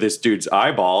into this dude's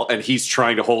eyeball, and he's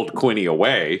trying to hold Quinny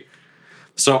away.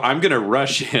 So I'm going to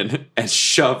rush in and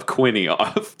shove Quinny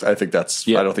off. I think that's...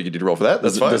 Yeah. I don't think you need to roll for that.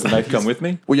 That's fine. Does the knife come with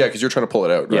me? Well, yeah, because you're trying to pull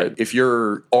it out, right? Yeah. If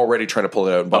you're already trying to pull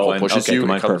it out and Butthole pushes you,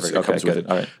 it comes with it.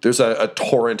 All right. There's a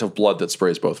torrent of blood that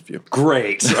sprays both of you.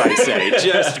 Great, I say.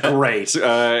 Just great.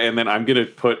 And then I'm going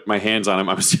to put my hands on him.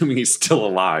 I'm assuming he's still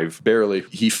alive. Barely.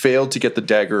 He failed to get the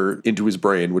dagger into his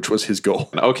brain, which was his goal.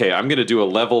 Okay, I'm going to do a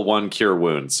level 1 cure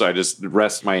wounds. So I just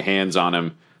rest my hands on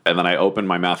him. And then I open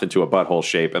my mouth into a butthole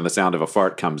shape, and the sound of a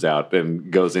fart comes out and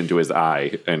goes into his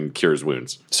eye and cures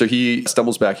wounds. So he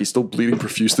stumbles back. He's still bleeding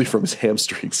profusely from his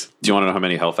hamstrings. Do you want to know how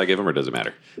many health I give him, or does it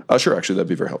matter? Sure, actually, that'd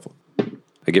be very helpful.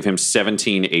 I give him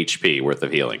 17 HP worth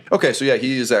of healing. Okay, so yeah,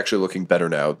 he is actually looking better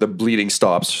now. The bleeding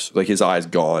stops, like his eye's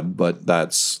gone, but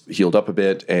that's healed up a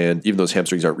bit, and even though his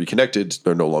hamstrings aren't reconnected,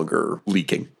 they're no longer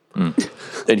leaking.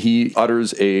 And he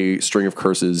utters a string of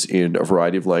curses in a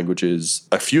variety of languages.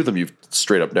 A few of them you've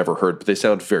straight up never heard, but they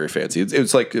sound very fancy.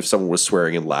 It's like if someone was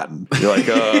swearing in Latin. You're like,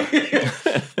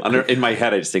 In my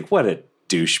head, I just think, what a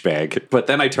douchebag. But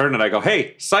then I turn and I go,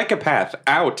 hey, psychopath,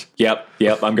 out. Yep,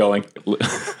 I'm going.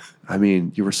 I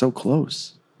mean, you were so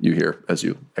close. You hear as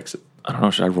you exit. I don't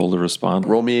know. Should I roll to respond?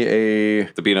 Roll me a...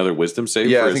 To be another wisdom save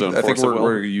Yeah, for I his think, own force of we're will?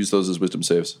 going to use those as wisdom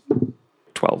saves.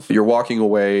 12. You're walking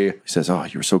away. He says, "Oh,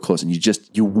 you were so close," and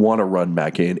you want to run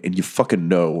back in, and you fucking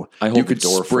know I hold you the could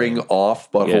door spring frame.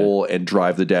 off Butthole and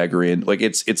drive the dagger in. Like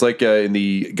it's like in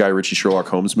the Guy Ritchie Sherlock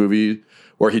Holmes movie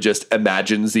where he just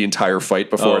imagines the entire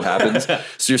fight before it happens.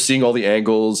 So you're seeing all the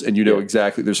angles, and you know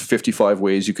exactly. There's 55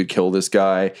 ways you could kill this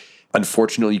guy.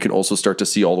 Unfortunately, you can also start to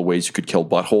see all the ways you could kill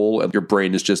Butthole, and your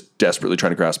brain is just desperately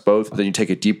trying to grasp both. Then you take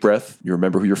a deep breath, you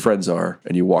remember who your friends are,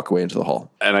 and you walk away into the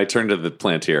hall. And I turn to the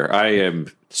Plantier. I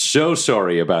am so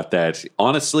sorry about that.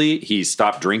 Honestly, he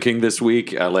stopped drinking this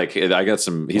week. I got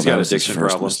some. He's got addiction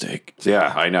problems. Mistake.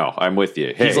 Yeah, I know. I'm with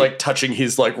you. Hey, He's like touching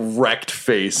his like wrecked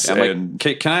face, I'm and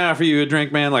like, can I offer you a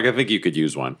drink, man? Like, I think you could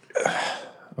use one.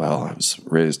 well, I was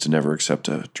raised to never accept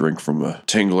a drink from a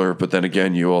tingler, but then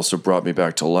again, you also brought me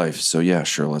back to life. So yeah,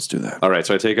 sure, let's do that. All right,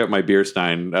 so I take out my beer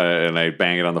stein and I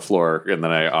bang it on the floor, and then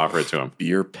I offer it to him.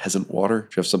 Beer, peasant water. Do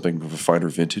you have something of a finer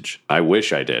vintage? I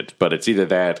wish I did, but it's either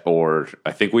that or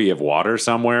I think we have water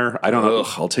somewhere. I don't know.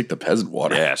 Ugh, I'll take the peasant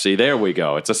water. Yeah, see, there we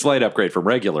go. It's a slight upgrade from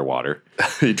regular water.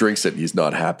 He drinks it and he's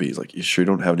not happy. He's like, "You sure you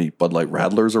don't have any Bud Light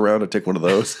Rattlers around? I'd take one of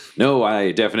those." No,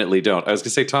 I definitely don't. I was going to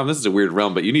say, Tom, this is a weird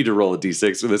realm, but you need to roll a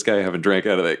d6 with this guy having drank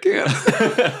out of that can.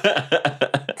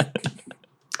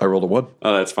 I rolled a 1.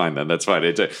 Oh, that's fine then. That's fine.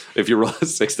 If you roll a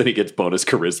 6, then he gets bonus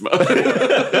charisma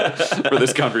for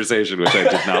this conversation, which I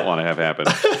did not want to have happen.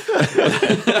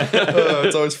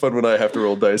 It's always fun when I have to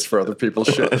roll dice for other people's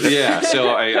shit. Yeah, so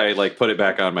I like put it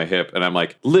back on my hip, and I'm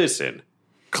like, listen.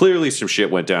 Clearly some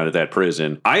shit went down at that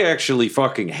prison. I actually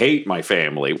fucking hate my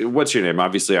family. What's your name?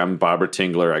 Obviously, I'm Barbara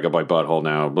Tingler. I go by Butthole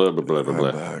now. Blah, blah, blah, blah,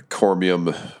 blah.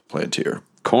 Cormium Plantier.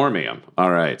 Cormium.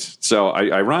 All right. So,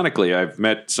 ironically, I've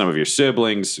met some of your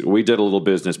siblings. We did a little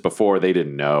business before. They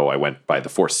didn't know. I went by the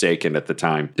Forsaken at the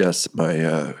time. Yes,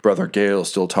 my brother Gale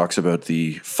still talks about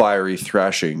the fiery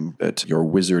thrashing that your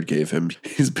wizard gave him.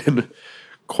 He's been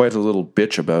quite a little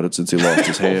bitch about it since he lost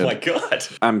his hand. Oh my god.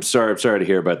 I'm sorry to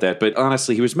hear about that. But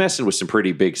honestly, he was messing with some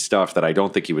pretty big stuff that I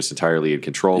don't think he was entirely in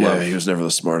control Yeah, of. he was never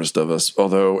the smartest of us.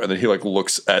 Although, and then he like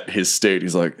looks at his state.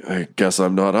 He's like, "I guess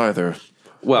I'm not either."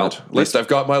 Well, At least I've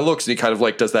got my looks. And he kind of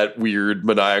like does that weird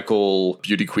maniacal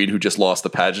beauty queen who just lost the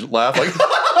pageant laugh. Like,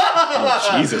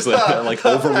 Jesus, like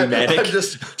overly manic. I'm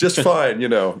just fine, you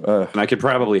know. and I could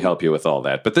probably help you with all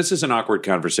that. But this is an awkward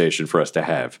conversation for us to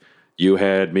have. You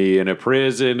had me in a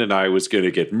prison and I was going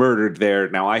to get murdered there.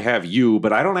 Now I have you,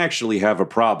 but I don't actually have a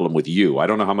problem with you. I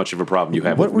don't know how much of a problem you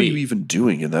have What with were me. you even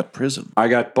doing in that prison? I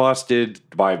got busted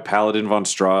by Paladin von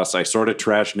Strauss. I sort of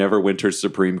trashed Neverwinter's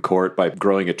Supreme Court by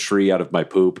growing a tree out of my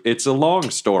poop. It's a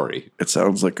long story. It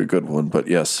sounds like a good one, but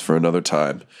yes, for another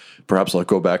time. Perhaps I'll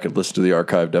go back and listen to the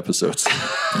archived episodes.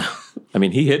 I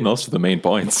mean, he hit most of the main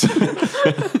points.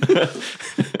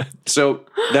 So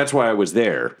that's why I was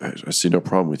there. I see no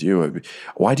problem with you. I mean,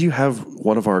 why do you have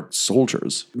one of our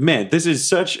soldiers? Man, this is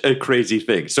such a crazy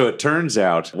thing. So it turns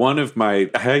out one of my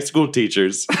high school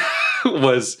teachers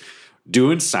was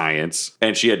doing science,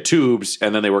 and she had tubes,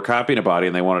 and then they were copying a body,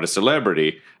 and they wanted a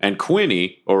celebrity. And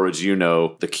Quinny, or as you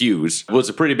know, the Q's, was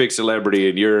a pretty big celebrity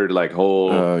in your like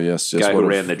whole Yes, guy one who of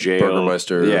ran the jail.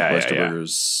 Burgermeister, Yeah.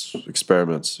 Meisterburger's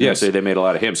experiments. Yeah, Yes. so they made a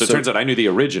lot of him. So it So- turns out I knew the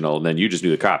original, and then you just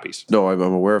knew the copies. No, I'm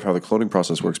aware of how the cloning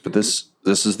process works, but this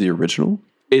is the original?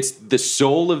 It's the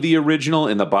soul of the original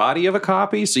in the body of a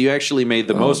copy, so you actually made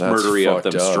the most That's murdery of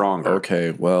them fucked up. stronger.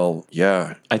 Okay, well,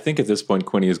 yeah. I think at this point,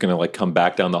 Quinny is going to like come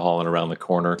back down the hall and around the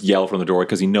corner, yell from the doorway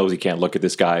because he knows he can't look at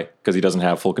this guy because he doesn't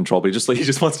have full control. But he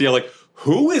just wants to yell like,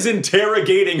 "Who is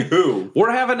interrogating who?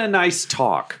 We're having a nice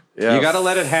talk. Yeah, You got to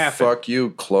let it happen. Fuck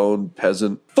you, clone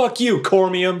peasant. Fuck you,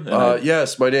 Cormium." And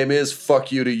Yes, my name is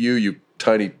Fuck You to You, you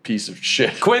tiny piece of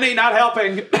shit. Quinny, not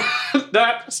helping.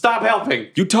 Stop helping.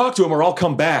 you talk to him or I'll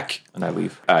come back. And I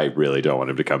leave. I really don't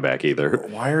want him to come back either.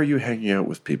 Why are you hanging out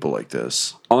with people like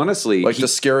this? Honestly, Like the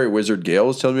scary wizard Gale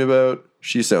was telling me about?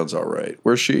 She sounds all right.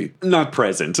 Where's she? not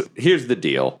present. Here's the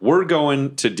deal. We're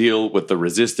going to deal with the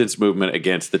resistance movement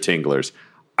against the Tinglers.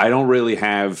 I don't really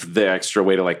have the extra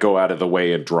way to like go out of the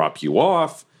way and drop you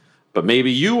off. but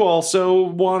maybe you also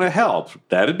want to help.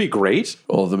 That'd be great.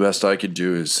 Well, the best I can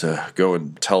do is go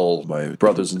and tell my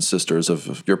brothers and sisters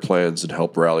of your plans and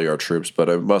help rally our troops. But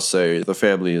I must say, the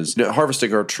family is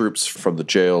harvesting our troops from the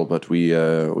jail, but we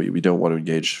don't want to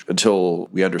engage until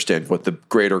we understand what the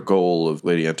greater goal of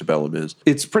Lady Antebellum is.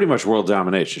 It's pretty much world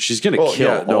domination. She's going to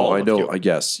kill all of you.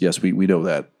 Yes, we know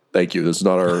that. Thank you. This is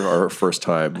not our first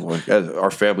time.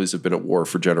 Our families have been at war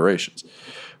for generations.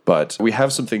 But we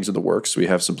have some things in the works. We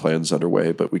have some plans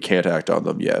underway, but we can't act on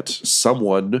them yet.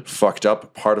 Someone fucked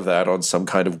up part of that on some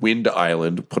kind of wind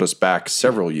island, put us back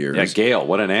several years. Yeah, Gale,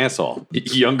 what an asshole.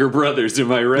 Younger brothers,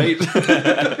 am I right?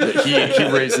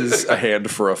 he raises a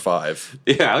hand for a 5.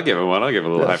 Yeah, I'll give him one. I'll give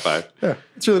him a little high five. Yeah,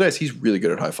 it's really nice. He's really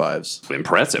good at high fives.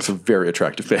 Impressive. It's a very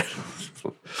attractive man.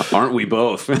 Aren't we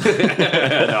both?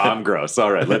 No, I'm gross.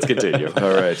 All right, let's continue.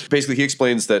 All right. Basically, he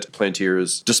explains that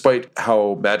Plantiers, despite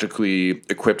how magically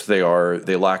equipped they are,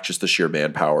 they lack just the sheer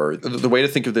manpower. The way to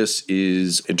think of this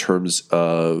is in terms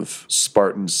of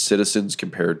Spartan citizens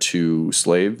compared to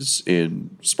slaves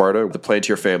in Sparta. The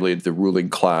Plantier family, the ruling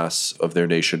class of their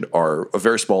nation, are a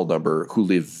very small number who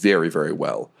live very, very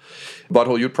well.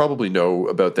 Butthole, you'd probably know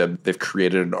about them. They've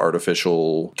created an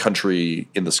artificial country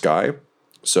in the sky.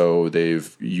 So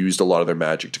they've used a lot of their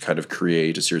magic to kind of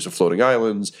create a series of floating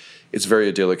islands. It's very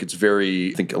idyllic. It's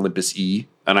very, I think, Olympus-y.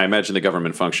 And I imagine the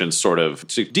government functions sort of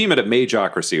to deem it a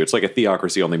magocracy. It's like a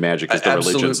theocracy, only magic is the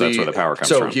religions. That's where the power comes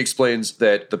from. So he explains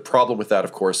that the problem with that,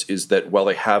 of course, is that while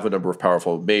they have a number of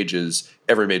powerful mages,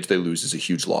 every mage they lose is a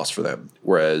huge loss for them.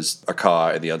 Whereas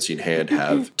Akka and the Unseen Hand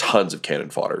have tons of cannon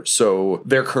fodder. So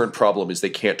their current problem is they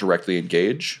can't directly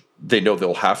engage. They know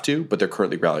they'll have to, but they're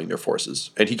currently rallying their forces.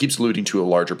 And he keeps alluding to a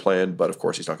larger plan, but of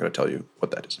course he's not going to tell you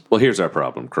what that is. Well, here's our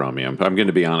problem, Chromium. I'm going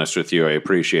to be honest with you. I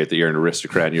appreciate that you're an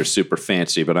aristocrat and you're super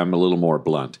fancy, but I'm a little more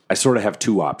blunt. I sort of have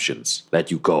 2 options.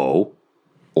 Let you go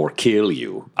or kill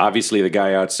you. Obviously, the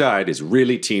guy outside is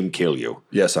really team kill you.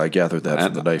 Yes, I gathered that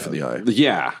from the knife in the eye.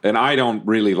 Yeah, and I don't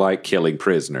really like killing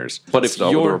prisoners. But That's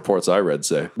not what the reports I read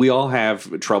say. We all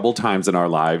have troubled times in our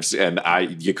lives, and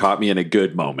you caught me in a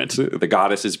good moment. The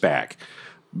goddess is back.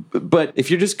 But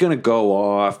if you're just going to go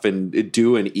off and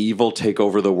do an evil take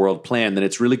over the world plan, then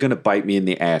it's really going to bite me in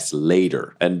the ass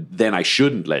later. And then I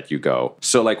shouldn't let you go.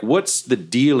 So, like, what's the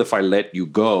deal if I let you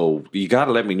go? You got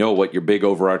to let me know what your big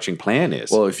overarching plan is.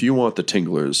 Well, if you want the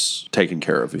Tinglers taken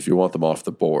care of, if you want them off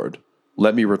the board,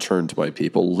 let me return to my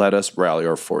people. Let us rally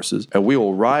our forces, and we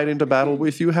will ride into battle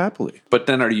with you happily. But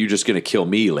then are you just going to kill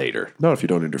me later? Not if you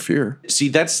don't interfere. See,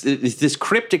 that's this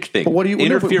cryptic thing. But what do you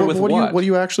interfere with? What do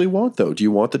you actually want, though? Do you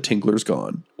want the Tinglers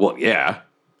gone? Well, yeah.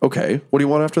 Okay. What do you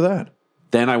want after that?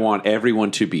 Then I want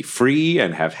everyone to be free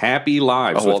and have happy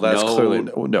lives. Oh, well, with that's clearly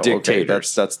no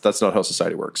dictators. Okay, that's not how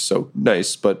society works. So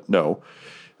nice, but no.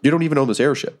 You don't even own this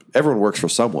airship. Everyone works for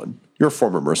someone. You're a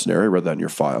former mercenary. I read that in your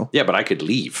file. Yeah, but I could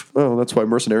leave. Well, that's why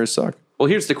mercenaries suck. Well,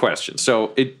 here's the question.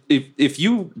 So if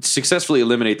you successfully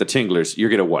eliminate the Tinglers, you're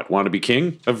going to what? Want to be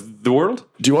king of the world?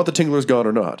 Do you want the Tinglers gone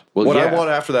or not? Well, what yeah. I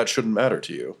want after that shouldn't matter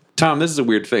to you. Tom, this is a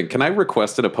weird thing. Can I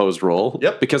request an opposed roll?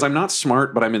 Yep. Because I'm not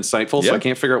smart, but I'm insightful, so I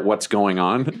can't figure out what's going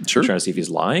on. Sure. Trying to see if he's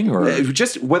lying or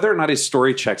just whether or not his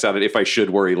story checks out, if I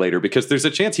should worry later, because there's a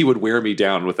chance he would wear me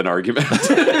down with an argument.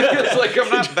 It's like, I'm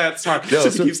not that smart. No, so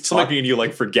he keeps talking and you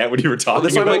like forget what you were talking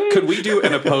That's why about. I'm like, could we do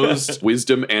an opposed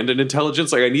wisdom and an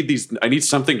intelligence? Like, I need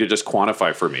something to just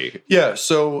quantify for me. Yeah,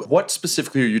 so what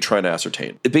specifically are you trying to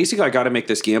ascertain? Basically, I got to make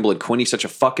this gamble, and Quinny's such a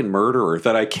fucking murderer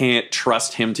that I can't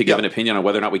trust him to give an opinion on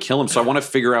whether or not we kill him. So I want to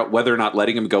figure out whether or not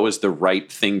letting him go is the right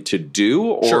thing to do,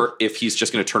 or if he's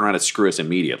just going to turn around and screw us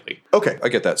immediately. Okay, I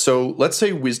get that. So let's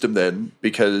say wisdom then,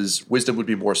 because wisdom would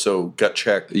be more so gut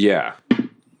check. Yeah.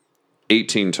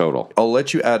 18 total. I'll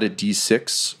let you add a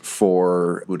d6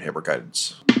 for Moonhammer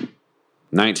guidance.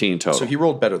 19 total. So he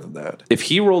rolled better than that. If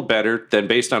he rolled better, then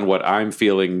based on what I'm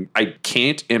feeling, I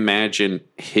can't imagine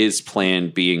his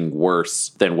plan being worse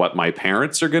than what my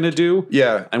parents are going to do.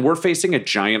 Yeah. And we're facing a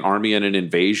giant army and an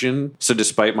invasion. So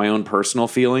despite my own personal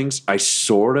feelings, I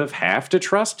sort of have to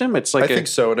trust him. It's like I think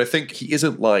so. And I think he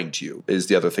isn't lying to you is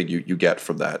the other thing you get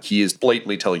from that. He is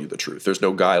blatantly telling you the truth. There's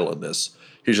no guile in this.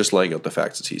 He's just laying out the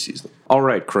facts as he sees them. All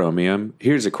right, Chromium,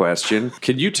 here's a question.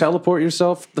 Can you teleport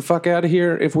yourself the fuck out of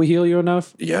here if we heal you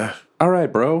enough? Yeah. All right,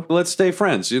 bro. Let's stay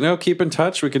friends. Keep in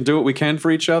touch. We can do what we can for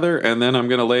each other. And then I'm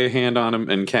going to lay a hand on him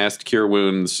and cast Cure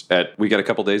Wounds we got a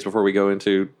couple days before we go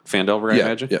into Phandelver, I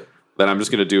imagine? Yeah. Then I'm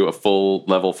just going to do a full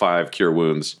level 5 Cure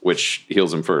Wounds, which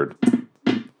heals him for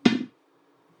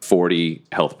 40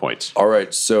 health points. All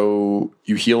right, so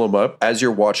you heal him up. As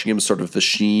you're watching him, sort of the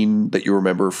sheen that you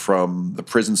remember from the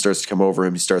prison starts to come over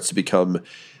him. He starts to become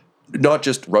not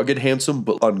just rugged handsome,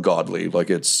 but ungodly. Like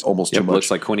it's almost too much.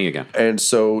 Looks like Quinny again. And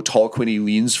so tall Quinny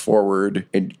leans forward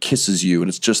and kisses you, and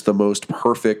it's just the most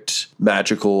perfect,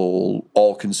 magical,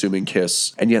 all-consuming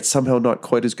kiss, and yet somehow not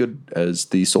quite as good as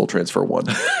the soul transfer one.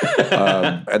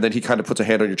 And then he kind of puts a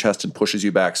hand on your chest and pushes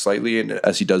you back slightly, and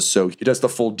as he does so, he does the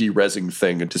full de-rezzing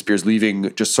thing and disappears,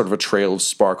 leaving just sort of a trail of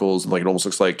sparkles, and like it almost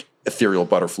looks like ethereal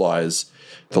butterflies.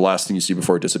 The last thing you see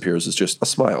before it disappears is just a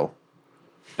smile.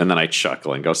 And then I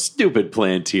chuckle and go, stupid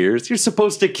Plantiers, you're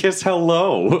supposed to kiss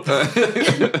hello.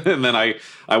 And then I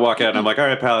walk out and I'm like, all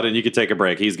right, Paladin, you can take a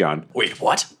break. He's gone. Wait,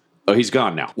 what? Oh, he's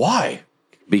gone now. Why?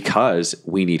 Because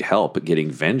we need help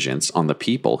getting vengeance on the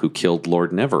people who killed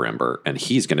Lord Neverember, and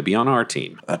he's going to be on our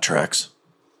team. That tracks.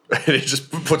 And he just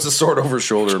puts his sword over his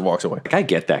shoulder and walks away. Like, I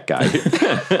get that guy.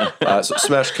 So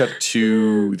smash cut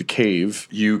to the cave.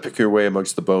 You pick your way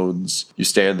amongst the bones. You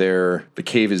stand there. The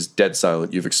cave is dead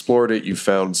silent. You've explored it. You've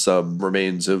found some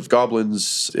remains of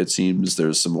goblins. It seems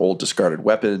there's some old discarded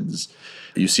weapons.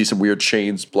 You see some weird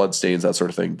chains, bloodstains, that sort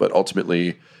of thing. But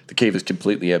ultimately, the cave is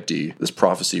completely empty. This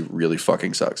prophecy really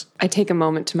fucking sucks. I take a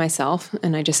moment to myself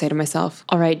and I just say to myself,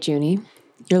 all right, Junie,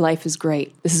 your life is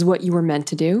great. This is what you were meant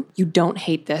to do. You don't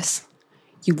hate this.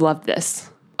 You love this.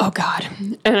 Oh, God.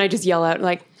 And I just yell out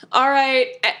like, all right,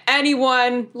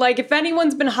 anyone, like if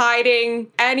anyone's been hiding,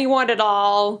 anyone at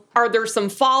all, are there some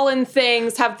fallen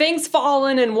things? Have things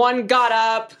fallen and one got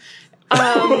up?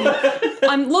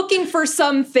 I'm looking for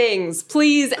some things.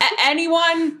 Please,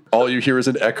 anyone? All you hear is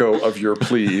an echo of your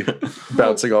plea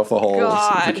bouncing off the halls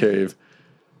of the cave.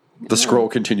 The scroll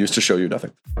continues to show you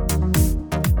nothing.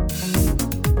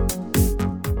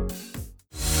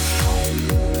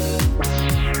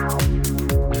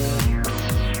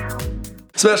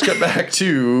 Smash cut back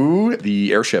to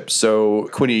the airship. So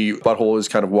Quinny Butthole is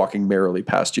kind of walking merrily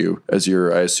past you as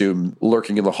you're, I assume,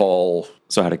 lurking in the hall.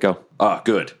 So how'd it go?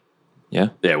 Good. Yeah?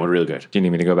 Yeah, it went real good. Do you need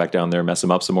me to go back down there, mess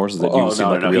him up some more? So that you seem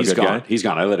like a real he's good gone. guy? He's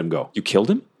gone. I let him go. You killed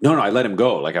him? No, I let him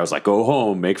go. Like, I was like, go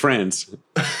home, make friends.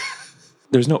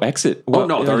 There's no exit. Oh,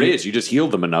 no, there is. You just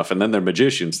healed them enough, and then they're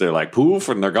magicians. They're like, poof,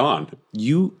 and they're gone.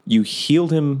 You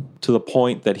healed him to the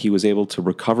point that he was able to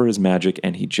recover his magic,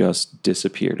 and he just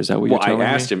disappeared. Is that what you're telling me?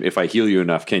 I asked him, if I heal you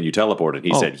enough, can you teleport? And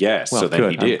he said yes, well, so then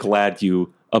good. he did. I'm glad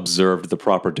you observed the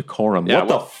proper decorum. Yeah, what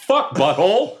the fuck,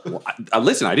 butthole?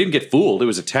 Listen, I didn't get fooled. It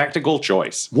was a tactical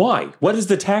choice. Why? What is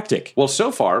the tactic? Well,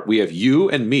 so far, we have you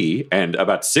and me and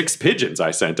about 6 pigeons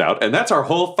I sent out, and that's our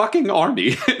whole fucking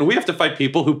army. And we have to fight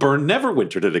people who burn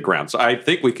Neverwinter to the ground. So I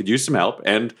think we could use some help,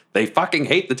 and they fucking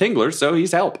hate the Tinglers, so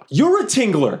he's help. You're a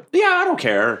Tingler. Yeah, I don't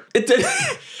care.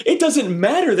 It doesn't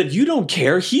matter that you don't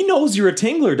care. He knows you're a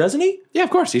Tingler, doesn't he? Yeah, of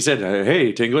course. He said,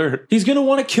 hey, Tingler. He's going to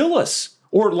want to kill us.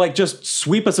 Or, like, just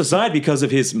sweep us aside because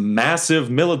of his massive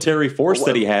military force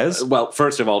that he has. Well,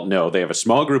 first of all, no. They have a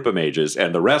small group of mages,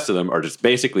 and the rest of them are just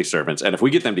basically servants. And if we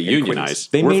get them to unionize,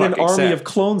 they we're made an fucking army set. of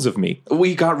clones of me.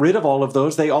 We got rid of all of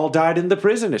those. They all died in the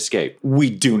prison escape. We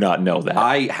do not know that.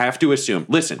 I have to assume.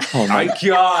 Listen. Oh, my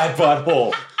God,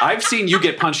 butthole. I've seen you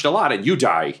get punched a lot, and you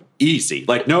die easy.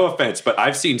 Like, no offense, but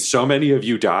I've seen so many of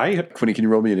you die. Quinny, can you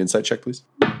roll me an insight check, please?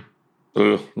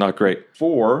 Not great.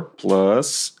 4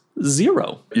 plus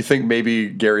 0. You think maybe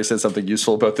Gary said something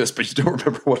useful about this, but you don't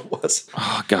remember what it was.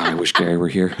 Oh, God, I wish Gary were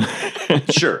here.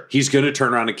 Sure, he's going to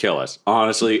turn around and kill us.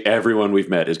 Honestly, everyone we've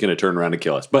met is going to turn around and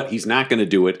kill us. But he's not going to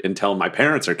do it until my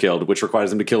parents are killed, which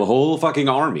requires him to kill a whole fucking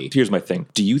army. Here's my thing.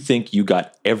 Do you think you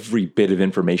got every bit of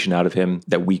information out of him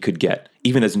that we could get,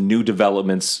 even as new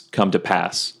developments come to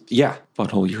pass? Yeah.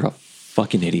 Butthole, you're a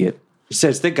fucking idiot.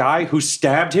 Says the guy who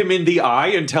stabbed him in the eye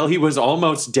until he was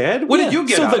almost dead? What did you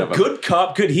get out of him? So the good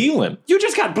cop could heal him. You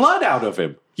just got blood out of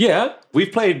him. Yeah. We've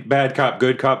played bad cop,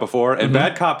 good cop before, and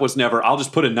bad cop was never, I'll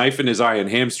just put a knife in his eye and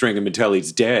hamstring him until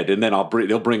he's dead, and then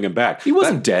they'll bring him back. He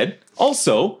wasn't dead.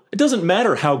 Also, it doesn't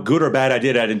matter how good or bad I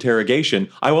did at interrogation.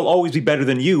 I will always be better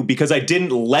than you because I didn't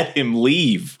let him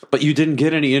leave. But you didn't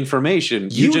get any information.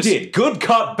 You just did. Good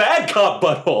cop, bad cop,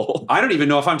 butthole. I don't even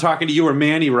know if I'm talking to you or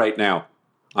Manny right now.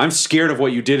 I'm scared of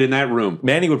what you did in that room.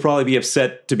 Manny would probably be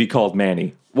upset to be called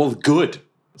Manny. Well, good.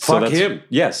 Fuck him.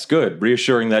 Yes, good.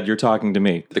 Reassuring that you're talking to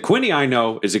me. The Quinny I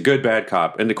know is a good bad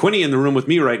cop, and the Quinny in the room with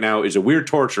me right now is a weird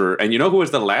torturer. And you know who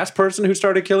was the last person who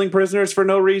started killing prisoners for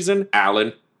no reason?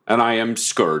 Alan. And I am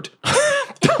scared.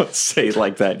 Don't say it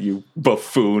like that, you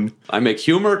buffoon. I make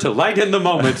humor to lighten the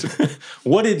moment.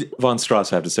 What did Von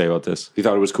Strauss have to say about this? He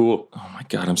thought it was cool. Oh my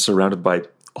God, I'm surrounded by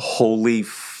holy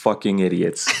fucking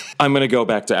idiots. I'm going to go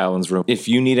back to Alan's room. If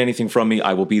you need anything from me,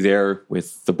 I will be there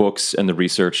with the books and the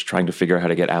research trying to figure out how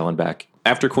to get Alan back.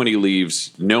 After Quinny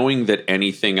leaves, knowing that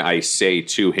anything I say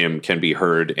to him can be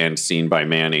heard and seen by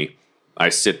Manny, I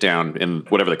sit down in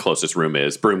whatever the closest room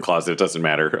is. Broom closet, it doesn't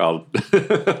matter. I'll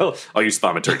use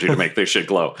thaumaturgy to make this shit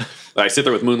glow. I sit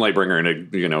there with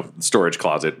Moonlightbringer in a storage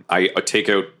closet. I take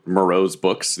out Moreau's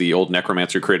books, the old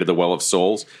necromancer who created the Well of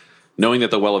Souls. Knowing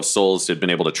that the Well of Souls had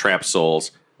been able to trap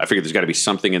souls, I figured there's got to be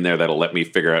something in there that'll let me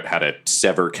figure out how to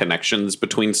sever connections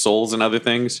between souls and other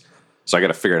things. So I got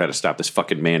to figure out how to stop this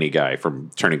fucking Manny guy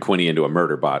from turning Quinny into a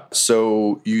murder bot.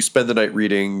 So you spend the night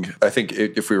reading. I think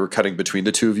if we were cutting between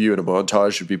the two of you in a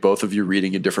montage, it would be both of you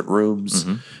reading in different rooms.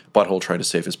 Butthole trying to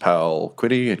save his pal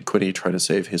Quinny, and Quinny trying to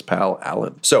save his pal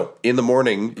Alan. So in the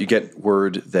morning, you get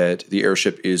word that the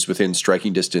airship is within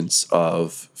striking distance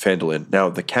of Phandalin. Now,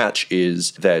 the catch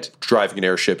is that driving an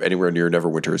airship anywhere near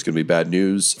Neverwinter is going to be bad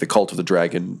news. The Cult of the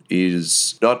Dragon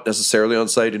is not necessarily on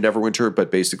site in Neverwinter,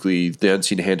 but basically the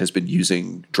Unseen Hand has been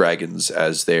using dragons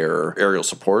as their aerial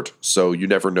support, so you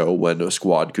never know when a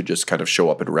squad could just kind of show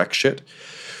up and wreck shit.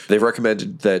 They've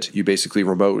recommended that you basically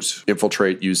remote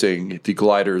infiltrate using the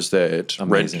gliders that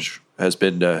Wrench has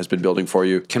been building for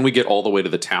you. Can we get all the way to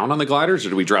the town on the gliders, or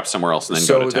do we drop somewhere else and then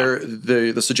go to town?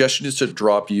 The suggestion is to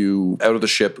drop you out of the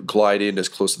ship, glide in as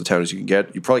close to the town as you can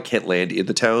get. You probably can't land in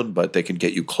the town, but they can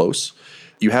get you close.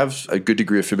 You have a good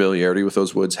degree of familiarity with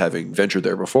those woods, having ventured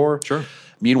there before. Sure.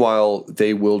 Meanwhile,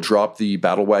 they will drop the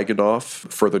battle wagon off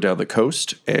further down the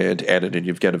coast, and Annan and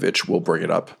Yevgenovich will bring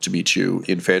it up to meet you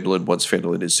in Phandalin once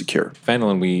Phandalin is secure.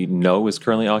 Phandalin, we know, is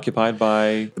currently occupied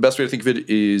by... The best way to think of it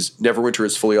is Neverwinter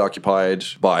is fully occupied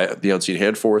by the Unseen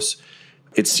Hand Force.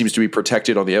 It seems to be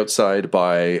protected on the outside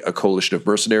by a coalition of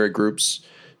mercenary groups.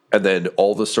 And then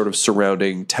all the sort of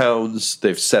surrounding towns,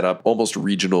 they've set up almost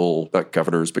regional, not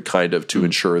governors, but kind of to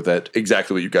ensure that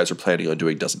exactly what you guys are planning on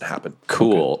doing doesn't happen.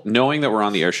 Cool. Okay. Knowing that we're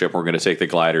on the airship, we're going to take the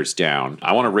gliders down.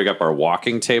 I want to rig up our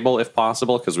walking table if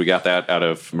possible, because we got that out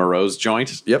of Moreau's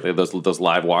joint. Yep. Those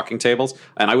live walking tables.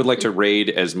 And I would like to raid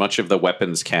as much of the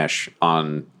weapons cache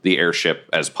on the airship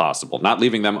as possible. Not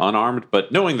leaving them unarmed,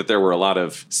 but knowing that there were a lot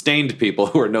of stained people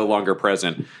who are no longer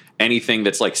present. Anything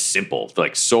that's like simple,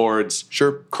 like swords,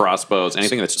 crossbows,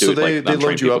 anything that's so they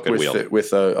load you up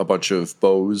with a bunch of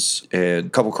bows and a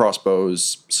couple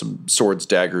crossbows, some swords,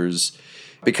 daggers.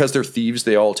 Because they're thieves,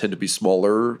 they all tend to be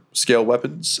smaller scale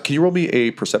weapons. Can you roll me a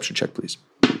perception check, please?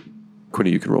 Quinny,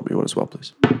 you can roll me one as well,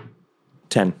 please.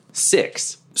 10.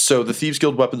 6. So the Thieves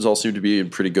Guild weapons all seem to be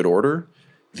in pretty good order.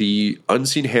 The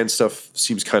Unseen Hand stuff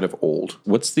seems kind of old.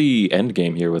 What's the end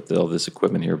game here with all this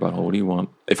equipment here, Butthole? What do you want?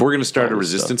 If we're going to start a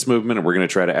resistance movement and we're going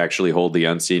to try to actually hold the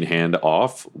Unseen Hand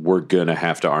off, we're going to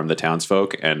have to arm the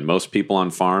townsfolk. And most people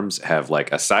on farms have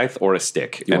like a scythe or a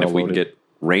stick. And if we can get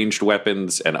ranged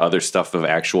weapons and other stuff of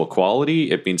actual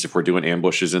quality, it means if we're doing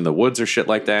ambushes in the woods or shit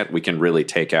like that, we can really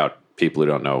take out people who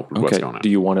don't know what's going on. Do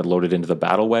you want it loaded into the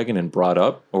battle wagon and brought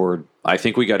up, or... I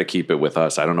think we got to keep it with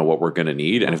us. I don't know what we're going to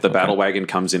need. And if the battle wagon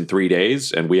comes in 3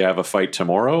 days and we have a fight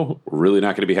tomorrow, we're really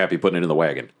not going to be happy putting it in the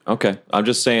wagon. Okay. I'm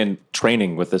just saying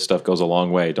training with this stuff goes a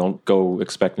long way. Don't go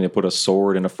expecting to put a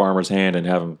sword in a farmer's hand and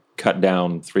have him cut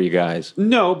down 3 guys.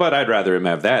 No, but I'd rather him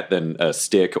have that than a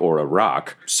stick or a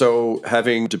rock. So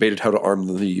having debated how to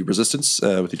arm the resistance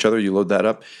with each other, you load that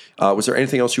up. Was there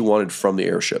anything else you wanted from the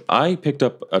airship? I picked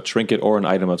up a trinket or an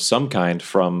item of some kind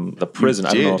from the prison.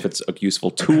 I don't know if it's a useful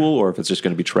tool or if it's just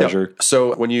going to be treasure. Yep.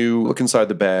 So when you look inside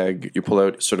the bag, you pull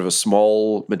out sort of a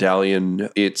small medallion.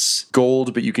 It's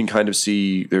gold, but you can kind of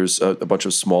see there's a bunch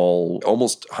of small,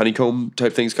 almost honeycomb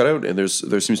type things cut out, and there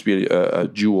seems to be a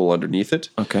jewel underneath it.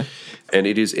 Okay. And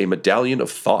it is a medallion of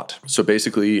thought. So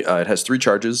basically, it has 3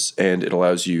 charges, and it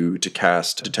allows you to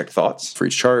cast Detect Thoughts for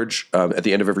each charge. At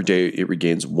the end of every day, it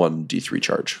regains 1 D3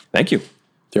 charge. Thank you.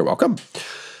 You're welcome.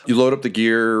 You load up the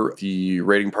gear. The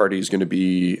raiding party is going to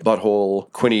be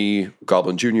Butthole, Quinny,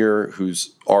 Goblin Jr.,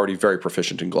 who's already very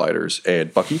proficient in gliders,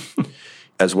 and Bucky,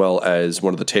 as well as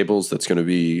one of the tables that's going to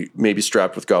be maybe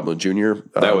strapped with Goblin Jr.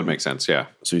 That would make sense, yeah.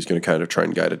 So he's going to kind of try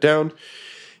and guide it down.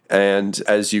 And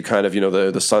as you kind of,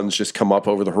 the sun's just come up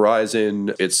over the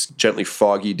horizon, it's gently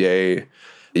foggy day.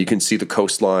 You can see the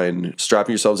coastline.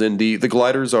 Strapping yourselves in. The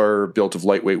gliders are built of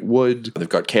lightweight wood. They've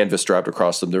got canvas strapped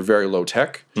across them. They're very low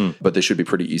tech, but they should be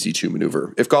pretty easy to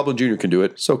maneuver. If Goblin Jr. can do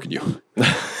it, so can you.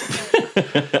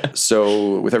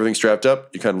 So with everything strapped up,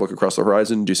 you kind of look across the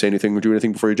horizon. Do you say anything or do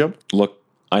anything before you jump? Look,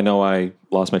 I know I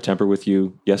lost my temper with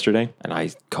you yesterday, and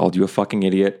I called you a fucking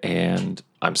idiot, and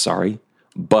I'm sorry.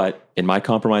 But in my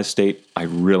compromised state, I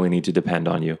really need to depend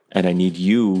on you. And I need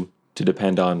you to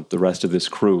depend on the rest of this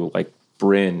crew, like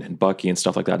Bryn and Bucky and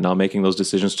stuff like that, not making those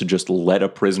decisions to just let a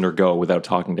prisoner go without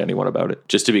talking to anyone about it.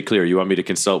 Just to be clear, you want me to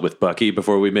consult with Bucky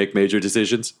before we make major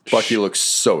decisions? Bucky looks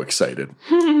so excited.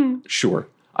 Sure.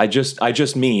 I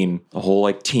just mean the whole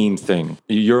like team thing.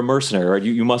 You're a mercenary, right?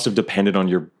 You must have depended on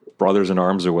your brothers in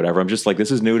arms or whatever. I'm just like,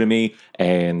 this is new to me,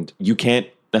 and you can't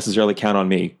necessarily count on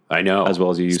me. I know. As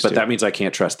well as you used to. But that means I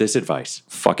can't trust this advice.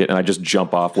 Fuck it. And I just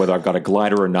jump off, whether I've got a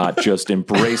glider or not, just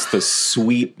embrace the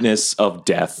sweetness of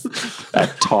death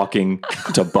at talking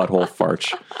to Butthole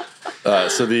Farch.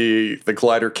 So the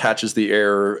glider catches the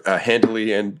air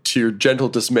handily, and to your gentle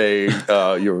dismay,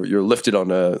 you're lifted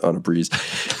on a breeze.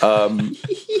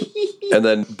 And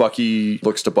then Bucky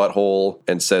looks to Butthole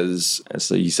and says,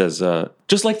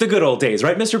 just like the good old days,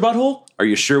 right, Mr. Butthole? Are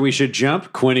you sure we should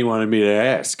jump? Quinny wanted me to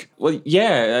ask. Well,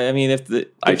 yeah. I mean,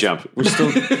 I jump. We're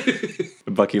still.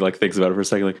 Bucky like thinks about it for a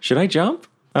second. Like, should I jump?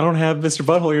 I don't have Mr.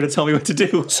 Butthole here to tell me what to do.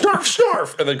 Snarf,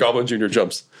 snarf! And then Goblin Jr.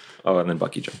 jumps. Oh, and then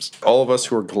Bucky jumps. All of us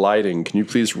who are gliding, can you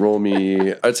please roll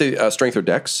me, I'd say strength or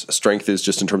dex. Strength is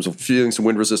just in terms of feeling some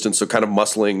wind resistance, so kind of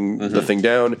muscling the thing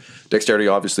down. Dexterity,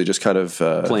 obviously, just kind of...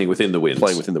 playing within the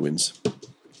winds.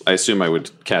 I assume I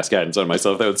would cast guidance on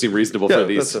myself. That would seem reasonable for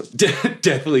these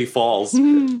deathly falls.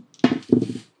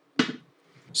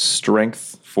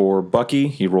 Strength for Bucky.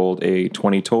 He rolled a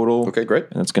 20 total. Okay, great.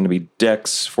 And it's going to be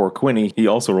dex for Quinny. He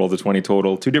also rolled a 20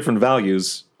 total. 2 different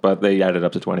values, but they added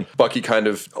up to 20. Bucky kind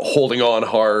of holding on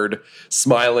hard,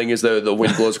 smiling as the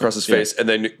wind blows across his face, and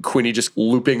then Quinny just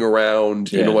looping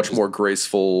around in a much more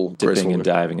graceful... Dipping and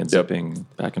diving and zipping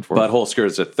back and forth. Butthole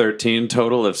Skirt's a 13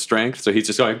 total of strength, so he's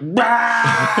just going...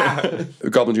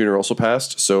 Goblin Jr. also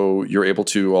passed, so you're able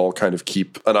to all kind of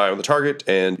keep an eye on the target,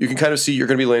 and you can kind of see you're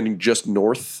going to be landing just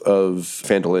north of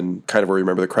Phandalin, kind of where you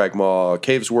remember the Cragmaw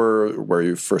caves were, where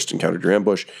you first encountered your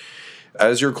ambush.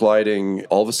 As you're gliding,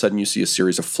 all of a sudden you see a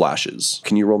series of flashes.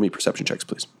 Can you roll me perception checks,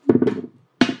 please?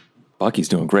 Bucky's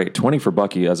doing great. 20 for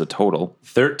Bucky as a total.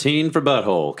 13 for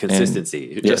Butthole.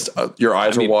 Consistency. Your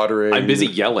eyes are watering. I'm busy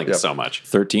yelling so much.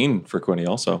 13 for Quinny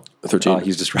also. 13.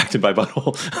 He's distracted by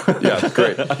Butthole. Yeah,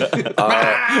 great.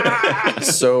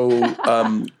 So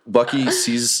Bucky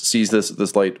sees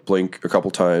this light blink a couple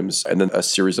times, and then a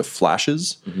series of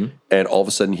flashes, and all of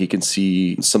a sudden he can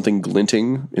see something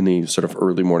glinting in the sort of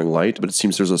early morning light, but it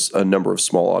seems there's a number of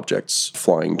small objects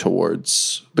flying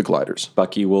towards the gliders.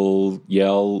 Bucky will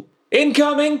yell...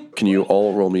 Incoming! Can you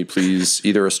all roll me, please,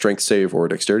 either a strength save or a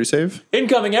dexterity save?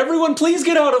 Incoming! Everyone, please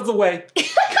get out of the way!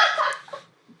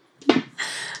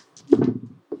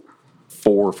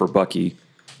 4 for Bucky,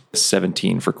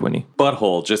 17 for Quinny.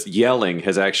 Butthole just yelling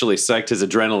has actually psyched his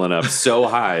adrenaline up so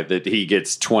high that he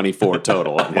gets 24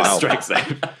 total on his strength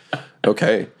save.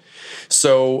 Okay.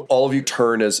 So all of you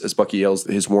turn as Bucky yells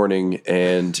his warning,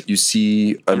 and you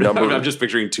see a number... I'm just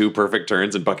picturing 2 perfect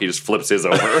turns, and Bucky just flips his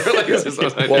over.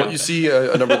 Well, you see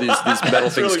a number of these metal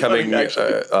things coming,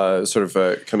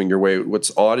 coming your way.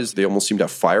 What's odd is they almost seem to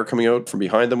have fire coming out from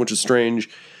behind them, which is strange.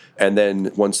 And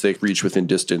then once they reach within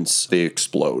distance, they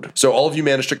explode. So all of you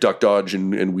manage to duck, dodge,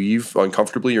 and weave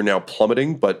uncomfortably. You're now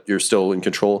plummeting, but you're still in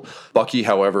control. Bucky,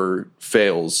 however,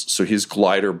 fails. So his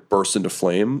glider bursts into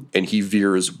flame, and he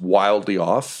veers wildly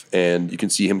off, and you can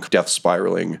see him death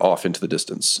spiraling off into the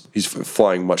distance. He's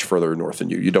flying much further north than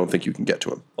you. You don't think you can get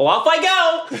to him. Well, off I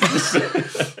go!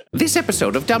 This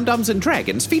episode of Dum Dums and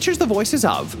Dragons features the voices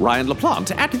of Ryan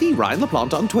LaPlante at the Ryan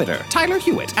LaPlante on Twitter, Tyler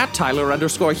Hewitt at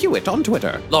Tyler_Hewitt on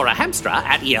Twitter, Laura Hamstra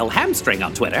at EL Hamstring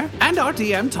on Twitter, and our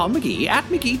DM Tom McGee at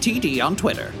McGeeTD on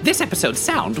Twitter. This episode's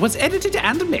sound was edited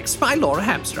and mixed by Laura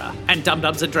Hamstra, and Dum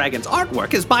Dums and Dragons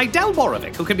artwork is by Del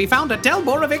Borovic, who can be found at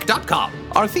delborovic.com.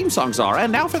 Our theme songs are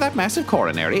And Now for That Massive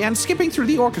Coronary and Skipping Through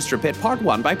the Orchestra Pit Part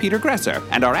 1 by Peter Gresser,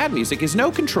 and our ad music is No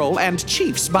Control and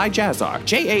Chiefs by Jazzar,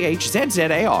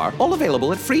 JAHZZAR, all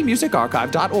available at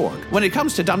freemusicarchive.org. When it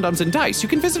comes to Dum Dums and Dice, you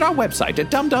can visit our website at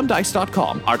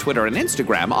dumdumdice.com. Our Twitter and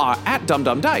Instagram are at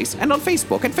dumdumdice, and on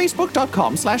Facebook at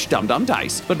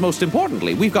facebook.com/dumdumdice. But most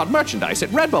importantly, we've got merchandise at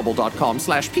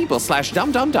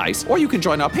redbubble.com/people/dumdumdice, or you can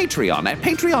join our Patreon at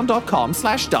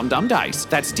patreon.com/dumdumdice.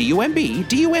 That's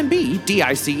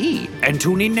DUMBDUMBDICE. And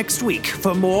tune in next week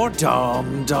for more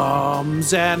Dum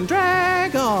Dums and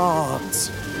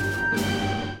Dragons.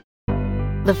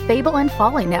 The Fable and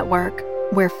Folly Network,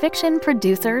 where fiction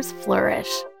producers flourish.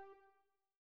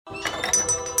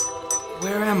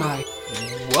 Where am I?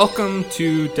 Welcome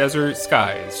to Desert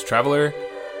Skies, traveler.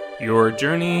 Your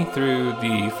journey through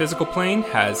the physical plane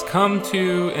has come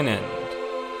to an end.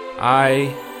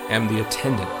 I am the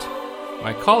attendant.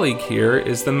 My colleague here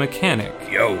is the mechanic.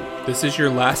 Yo! This is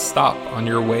your last stop on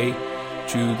your way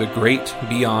to the great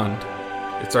beyond.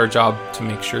 It's our job to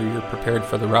make sure you're prepared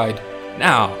for the ride.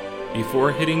 Now,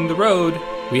 before hitting the road,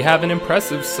 we have an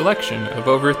impressive selection of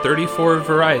over 34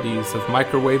 varieties of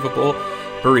microwavable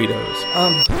burritos.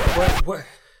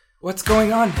 What's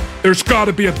going on? There's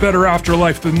gotta be a better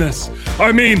afterlife than this.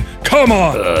 I mean, come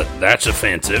on! That's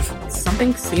offensive.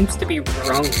 Something seems to be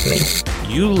wrong with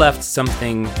me. You left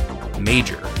something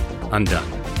major undone.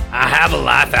 I have a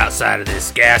life outside of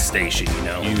this gas station, you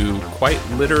know. You quite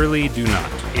literally do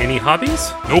not. Any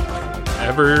hobbies? Nope.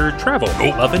 Ever travel?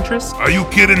 Nope. Love interest? Are you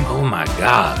kidding? Oh my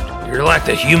god. You're like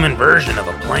the human version of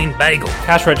a plain bagel.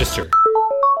 Cash register.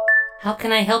 How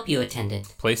can I help you,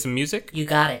 attendant? Play some music? You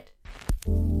got it.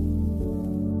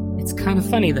 It's kind of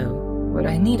funny, though. What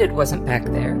I needed wasn't back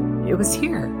there. It was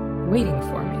here, waiting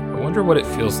for me. I wonder what it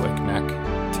feels like, Mac,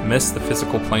 to miss the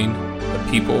physical plane, the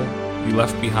people you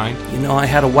left behind. You know, I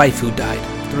had a wife who died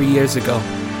 3 years ago.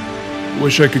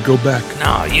 Wish I could go back.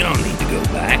 No, you don't need to go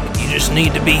back. You just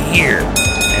need to be here.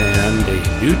 And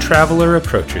a new traveler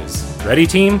approaches. Ready,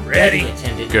 team? Ready.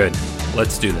 Attendant. Good.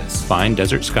 Let's do this. Find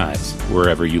Desert Skies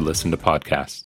wherever you listen to podcasts.